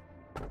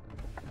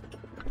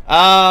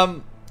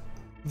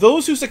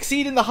 Those who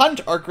succeed in the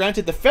hunt are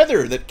granted the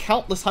feather that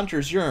countless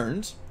hunters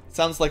yearned.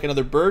 Sounds like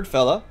another bird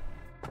fella.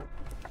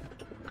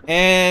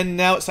 And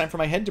now it's time for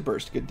my head to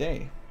burst. Good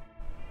day.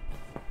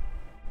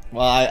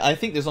 Well, I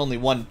think there's only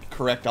one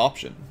correct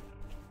option.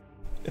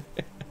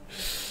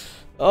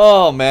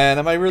 Oh man,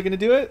 am I really gonna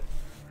do it?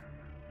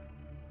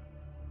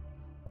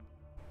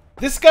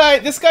 This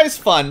guy's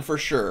fun for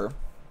sure.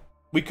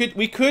 We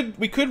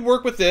could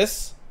work with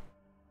this.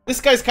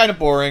 This guy's kind of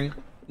boring.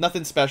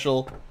 Nothing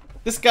special.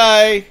 This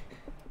guy,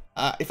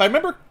 if I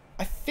remember,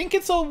 I think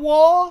it's a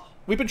wah.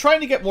 We've been trying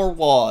to get more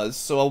wahs,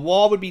 so a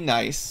wah would be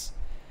nice.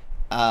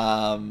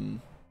 It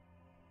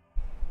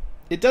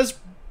does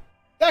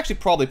actually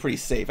probably pretty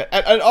safe.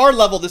 At our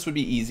level, this would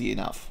be easy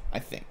enough, I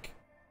think.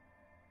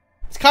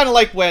 It's kind of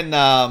like when,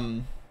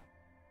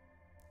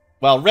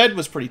 well, red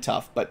was pretty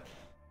tough, but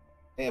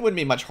it wouldn't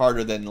be much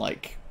harder than,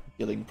 like,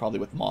 dealing probably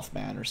with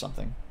Mothman or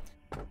something.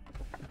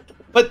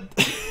 But,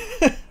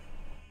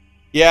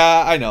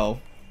 yeah, I know.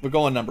 We're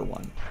going number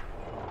 1.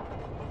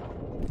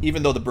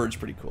 Even though the bird's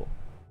pretty cool.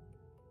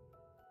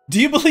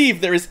 Do you believe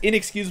there is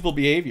inexcusable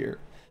behavior?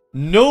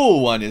 No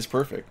one is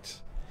perfect.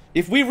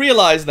 If we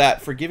realize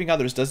that forgiving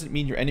others doesn't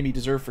mean your enemy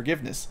deserves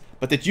forgiveness,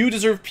 but that you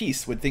deserve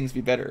peace, would things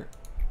be better?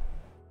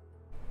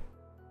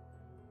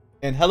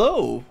 And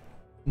hello,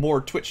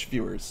 more Twitch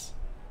viewers.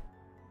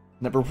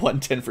 Number 1,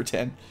 10 for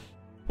 10.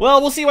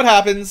 Well, we'll see what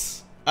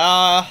happens.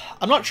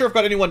 I'm not sure if I've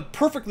got anyone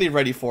perfectly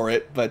ready for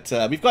it, but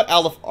we've got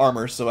Aleph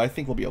armor, so I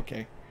think we'll be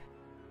okay.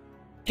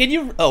 Can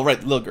you... Oh,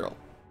 right, little girl.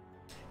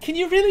 Can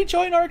you really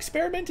join our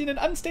experiment in an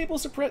unstable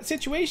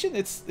situation?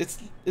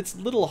 It's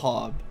little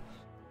Hob.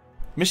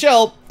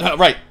 Michelle...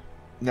 right.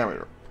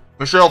 Narrator.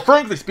 Michelle,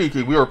 frankly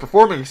speaking, we are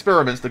performing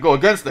experiments that go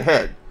against the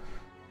head.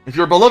 If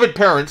your beloved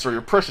parents or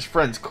your precious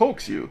friends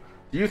coax you,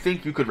 do you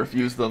think you could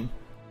refuse them?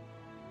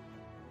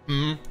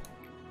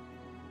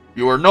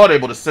 You are not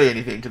able to say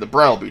anything to the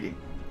browbeating.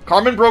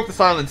 Carmen broke the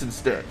silence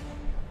instead.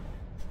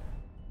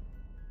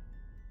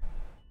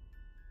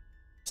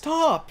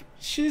 Stop!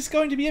 She's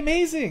going to be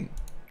amazing!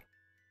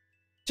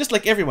 Just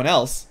like everyone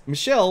else,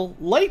 Michelle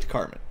liked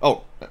Carmen.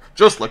 Oh,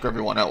 just like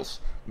everyone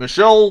else,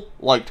 Michelle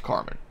liked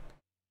Carmen.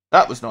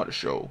 That was not a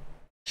show.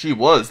 She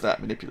was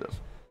that manipulative.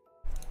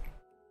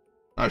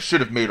 I should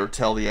have made her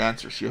tell the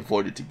answer she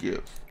avoided to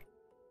give.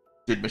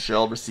 Did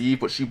Michelle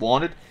receive what she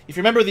wanted? If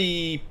you remember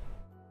the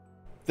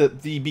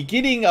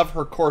beginning of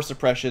her core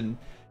suppression,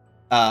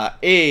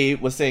 A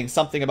was saying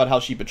something about how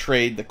she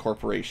betrayed the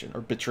corporation,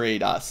 or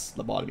betrayed us,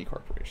 Lobotomy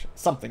Corporation.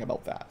 Something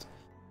about that.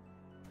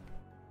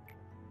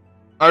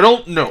 I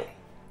don't know.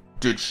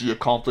 Did she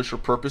accomplish her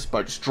purpose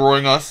by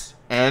destroying us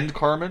and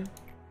Carmen?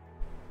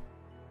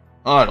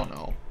 I don't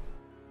know.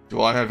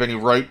 Do I have any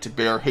right to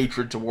bear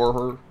hatred toward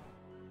her?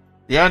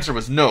 The answer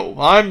was no.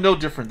 I'm no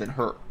different than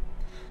her.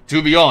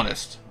 To be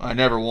honest, I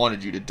never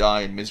wanted you to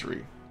die in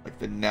misery, like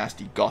the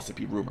nasty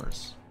gossipy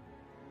rumors.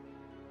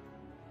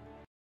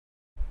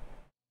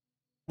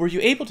 Were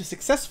you able to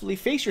successfully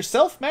face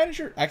yourself,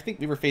 manager? I think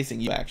we were facing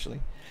you,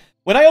 actually.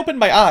 When I opened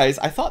my eyes,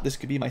 I thought this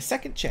could be my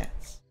second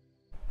chance.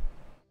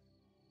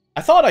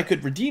 I thought I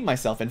could redeem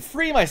myself and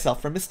free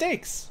myself from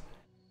mistakes.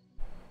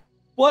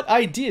 What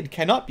I did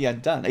cannot be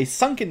undone. A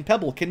sunken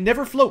pebble can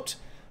never float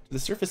to the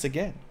surface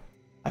again.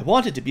 I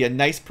wanted to be a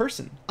nice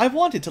person. I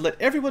wanted to let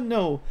everyone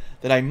know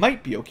that I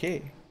might be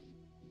okay.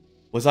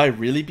 Was I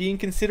really being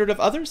considerate of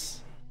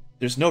others?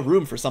 There's no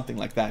room for something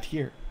like that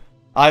here.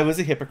 I was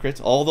a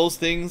hypocrite. All those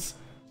things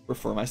were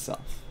for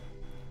myself.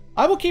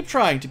 I will keep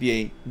trying to be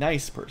a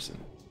nice person.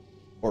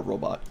 Or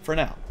robot, for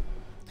now.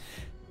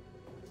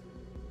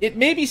 It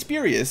may be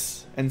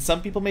spurious, and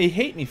some people may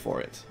hate me for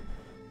it.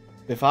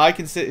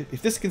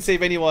 If this can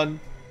save anyone,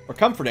 or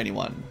comfort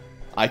anyone,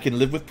 I can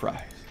live with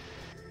pride.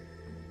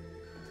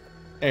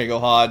 There you go,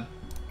 Hod.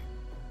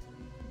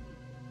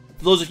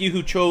 For those of you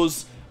who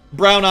chose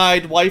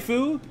brown-eyed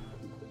waifu,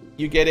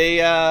 you get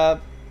a,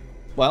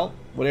 well,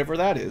 whatever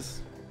that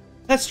is.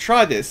 Let's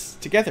try this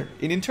together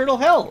in Internal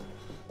Hell.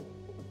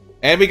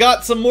 And we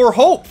got some more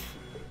hope.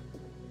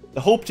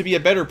 The hope to be a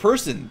better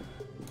person.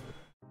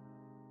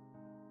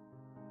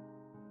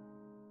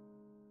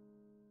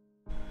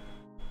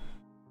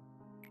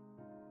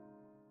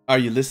 Are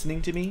you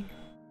listening to me?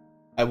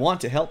 I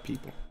want to help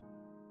people.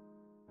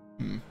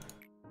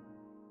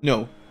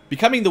 No,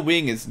 becoming the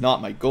wing is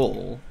not my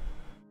goal.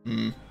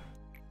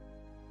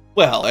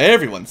 Well,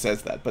 everyone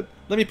says that, but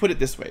let me put it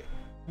this way.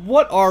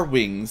 What are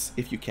wings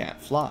if you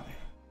can't fly?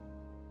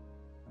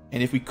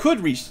 And if we could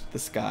reach the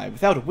sky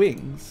without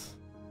wings...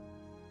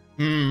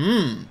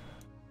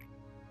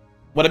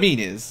 What I mean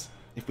is,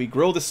 if we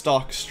grow the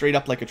stalk straight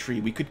up like a tree,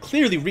 we could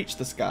clearly reach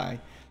the sky,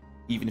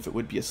 even if it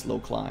would be a slow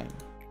climb.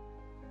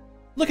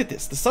 Look at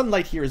this, the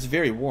sunlight here is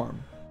very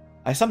warm.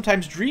 I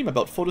sometimes dream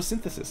about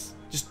photosynthesis.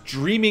 Just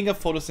dreaming of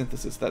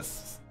photosynthesis,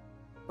 that's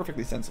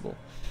perfectly sensible.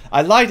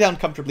 I lie down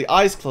comfortably,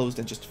 eyes closed,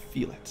 and just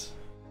feel it.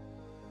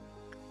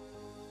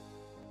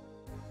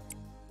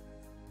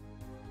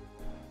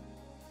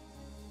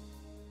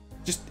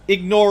 Just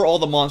ignore all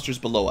the monsters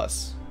below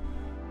us.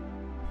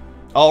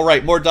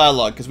 Alright, more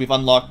dialogue, because we've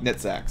unlocked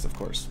Netzax, of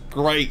course.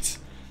 Great!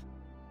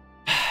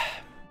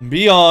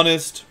 Be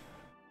honest.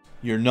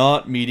 You're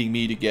not meeting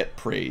me to get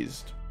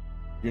praised.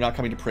 You're not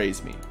coming to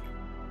praise me.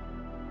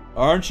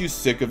 Aren't you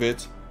sick of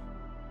it?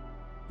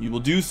 You will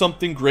do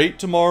something great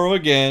tomorrow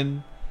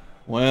again.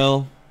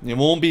 Well, it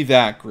won't be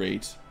that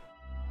great.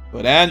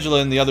 But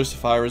Angela and the other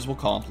Sapphires will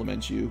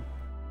compliment you.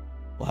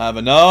 We'll have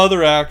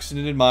another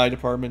accident in my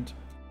department.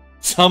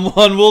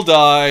 Someone will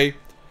die.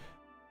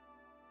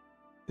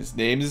 His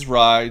name is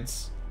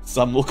Rides.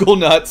 Some will go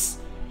nuts.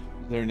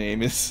 Their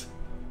name is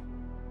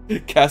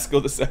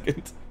Casco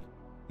II.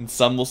 And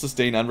some will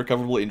sustain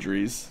unrecoverable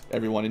injuries.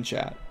 Everyone in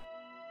chat.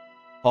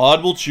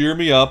 Hod will cheer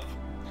me up.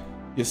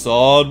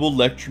 Yasad will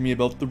lecture me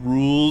about the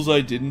rules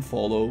I didn't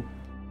follow.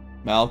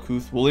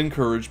 Malkuth will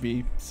encourage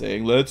me,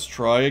 saying let's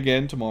try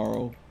again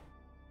tomorrow.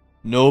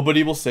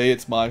 Nobody will say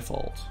it's my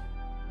fault.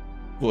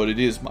 But it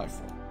is my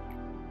fault.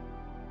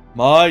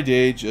 My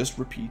day just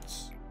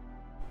repeats.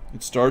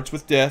 It starts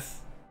with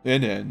death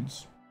and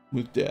ends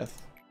with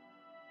death.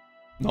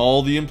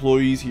 All the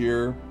employees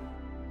here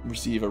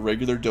receive a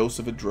regular dose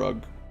of a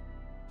drug.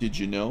 Did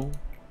you know?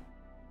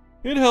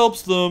 It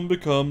helps them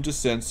become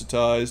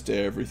desensitized to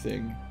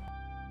everything.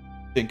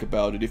 Think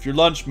about it. If your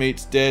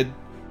lunchmate's dead,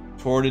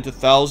 torn into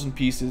 1,000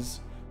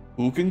 pieces,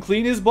 who can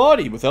clean his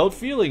body without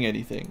feeling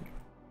anything?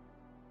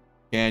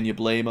 Can you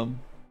blame him?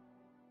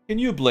 Can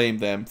you blame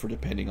them for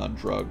depending on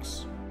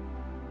drugs?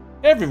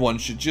 Everyone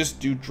should just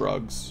do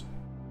drugs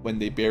when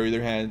they bury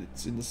their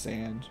hands in the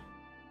sand.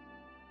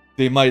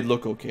 They might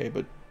look okay,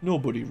 but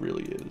nobody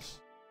really is.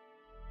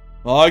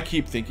 I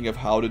keep thinking of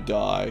how to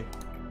die.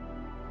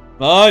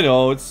 I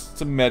know,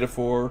 it's a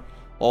metaphor.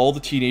 All the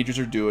teenagers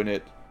are doing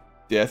it.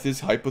 Death is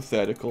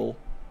hypothetical.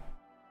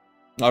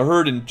 I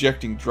heard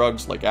injecting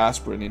drugs like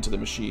aspirin into the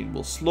machine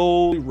will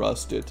slowly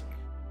rust it.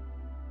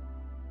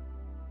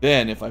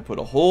 Then, if I put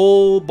a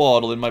whole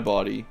bottle in my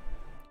body,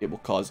 it will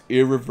cause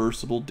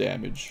irreversible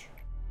damage.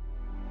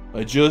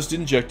 I just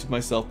injected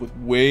myself with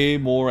way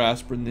more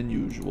aspirin than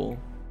usual.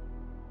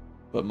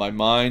 But my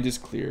mind is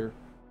clear.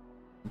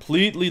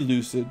 Completely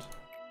lucid.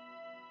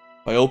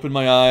 If I open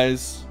my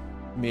eyes,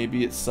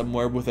 maybe it's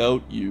somewhere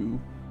without you,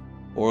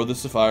 or the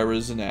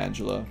Saphiras and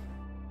Angela.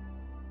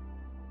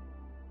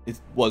 It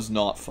was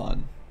not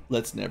fun.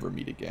 Let's never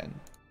meet again.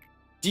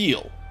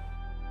 Deal.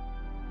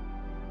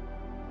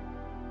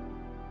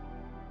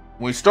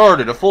 We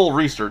started a full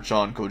research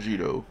on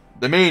Cogito.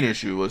 The main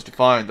issue was to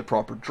find the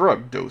proper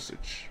drug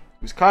dosage.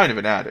 He was kind of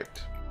an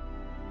addict.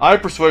 I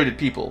persuaded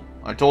people.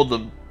 I told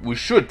them we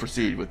should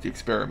proceed with the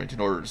experiment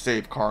in order to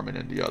save Carmen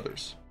and the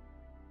others.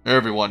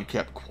 Everyone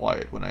kept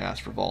quiet when I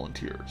asked for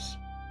volunteers.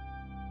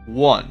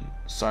 One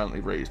silently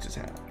raised his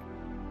hand.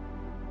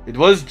 It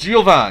was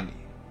Giovanni,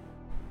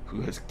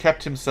 who has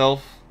kept to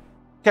himself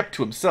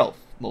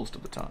most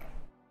of the time.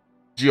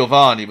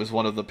 Giovanni was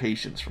one of the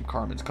patients from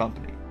Carmen's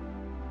company.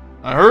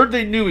 I heard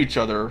they knew each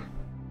other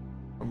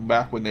from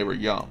back when they were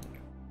young.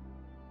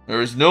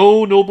 There is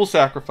no noble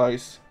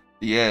sacrifice.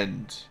 The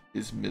end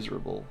is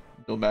miserable,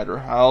 no matter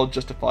how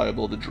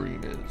justifiable the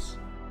dream is.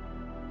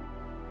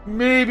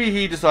 Maybe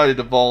he decided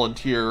to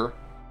volunteer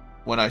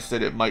when I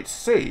said it might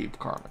save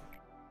Carmen.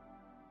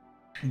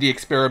 The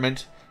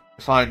experiment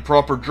to find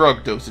proper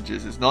drug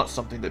dosages is not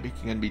something that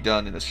can be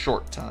done in a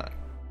short time.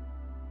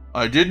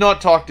 I did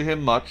not talk to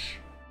him much.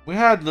 We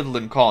had little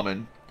in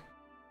common.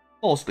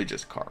 Mostly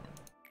just Carmen.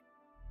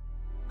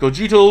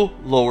 Cogito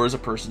lowers a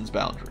person's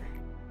boundary,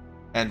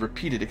 and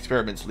repeated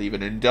experiments leave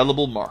an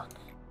indelible mark.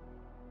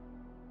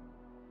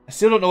 I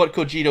still don't know what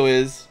Cogito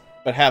is,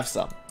 but have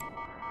some.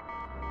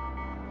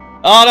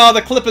 Oh no,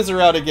 the Clippas are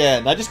out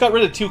again. I just got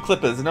rid of 2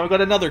 Clippas, and now we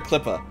got another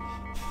Clippa.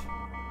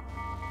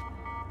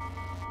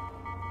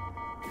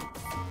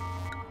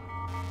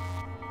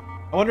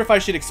 I wonder if I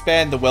should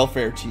expand the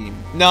welfare team.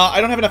 No,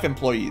 I don't have enough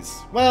employees.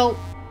 Well,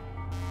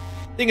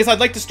 thing is, I'd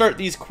like to start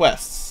these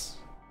quests.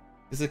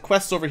 Because the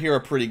quests over here are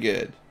pretty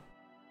good.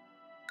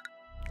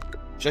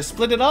 Should I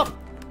split it up?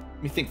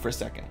 Let me think for a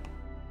second.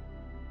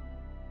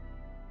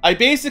 I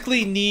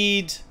basically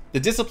need the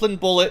discipline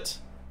bullet,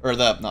 or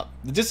the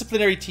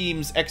disciplinary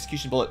team's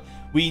execution bullet.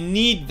 We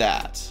need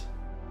that.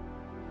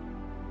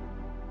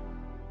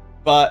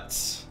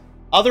 But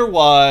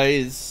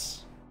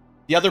otherwise,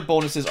 the other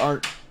bonuses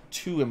aren't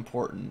too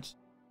important.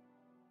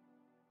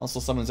 Also,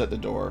 someone's at the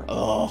door.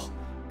 Oh,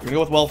 we're gonna go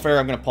with welfare.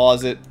 I'm gonna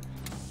pause it.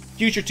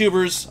 Future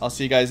tubers, I'll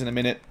see you guys in a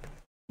minute.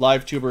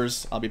 Live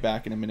tubers, I'll be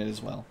back in a minute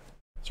as well.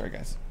 Sorry,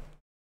 guys.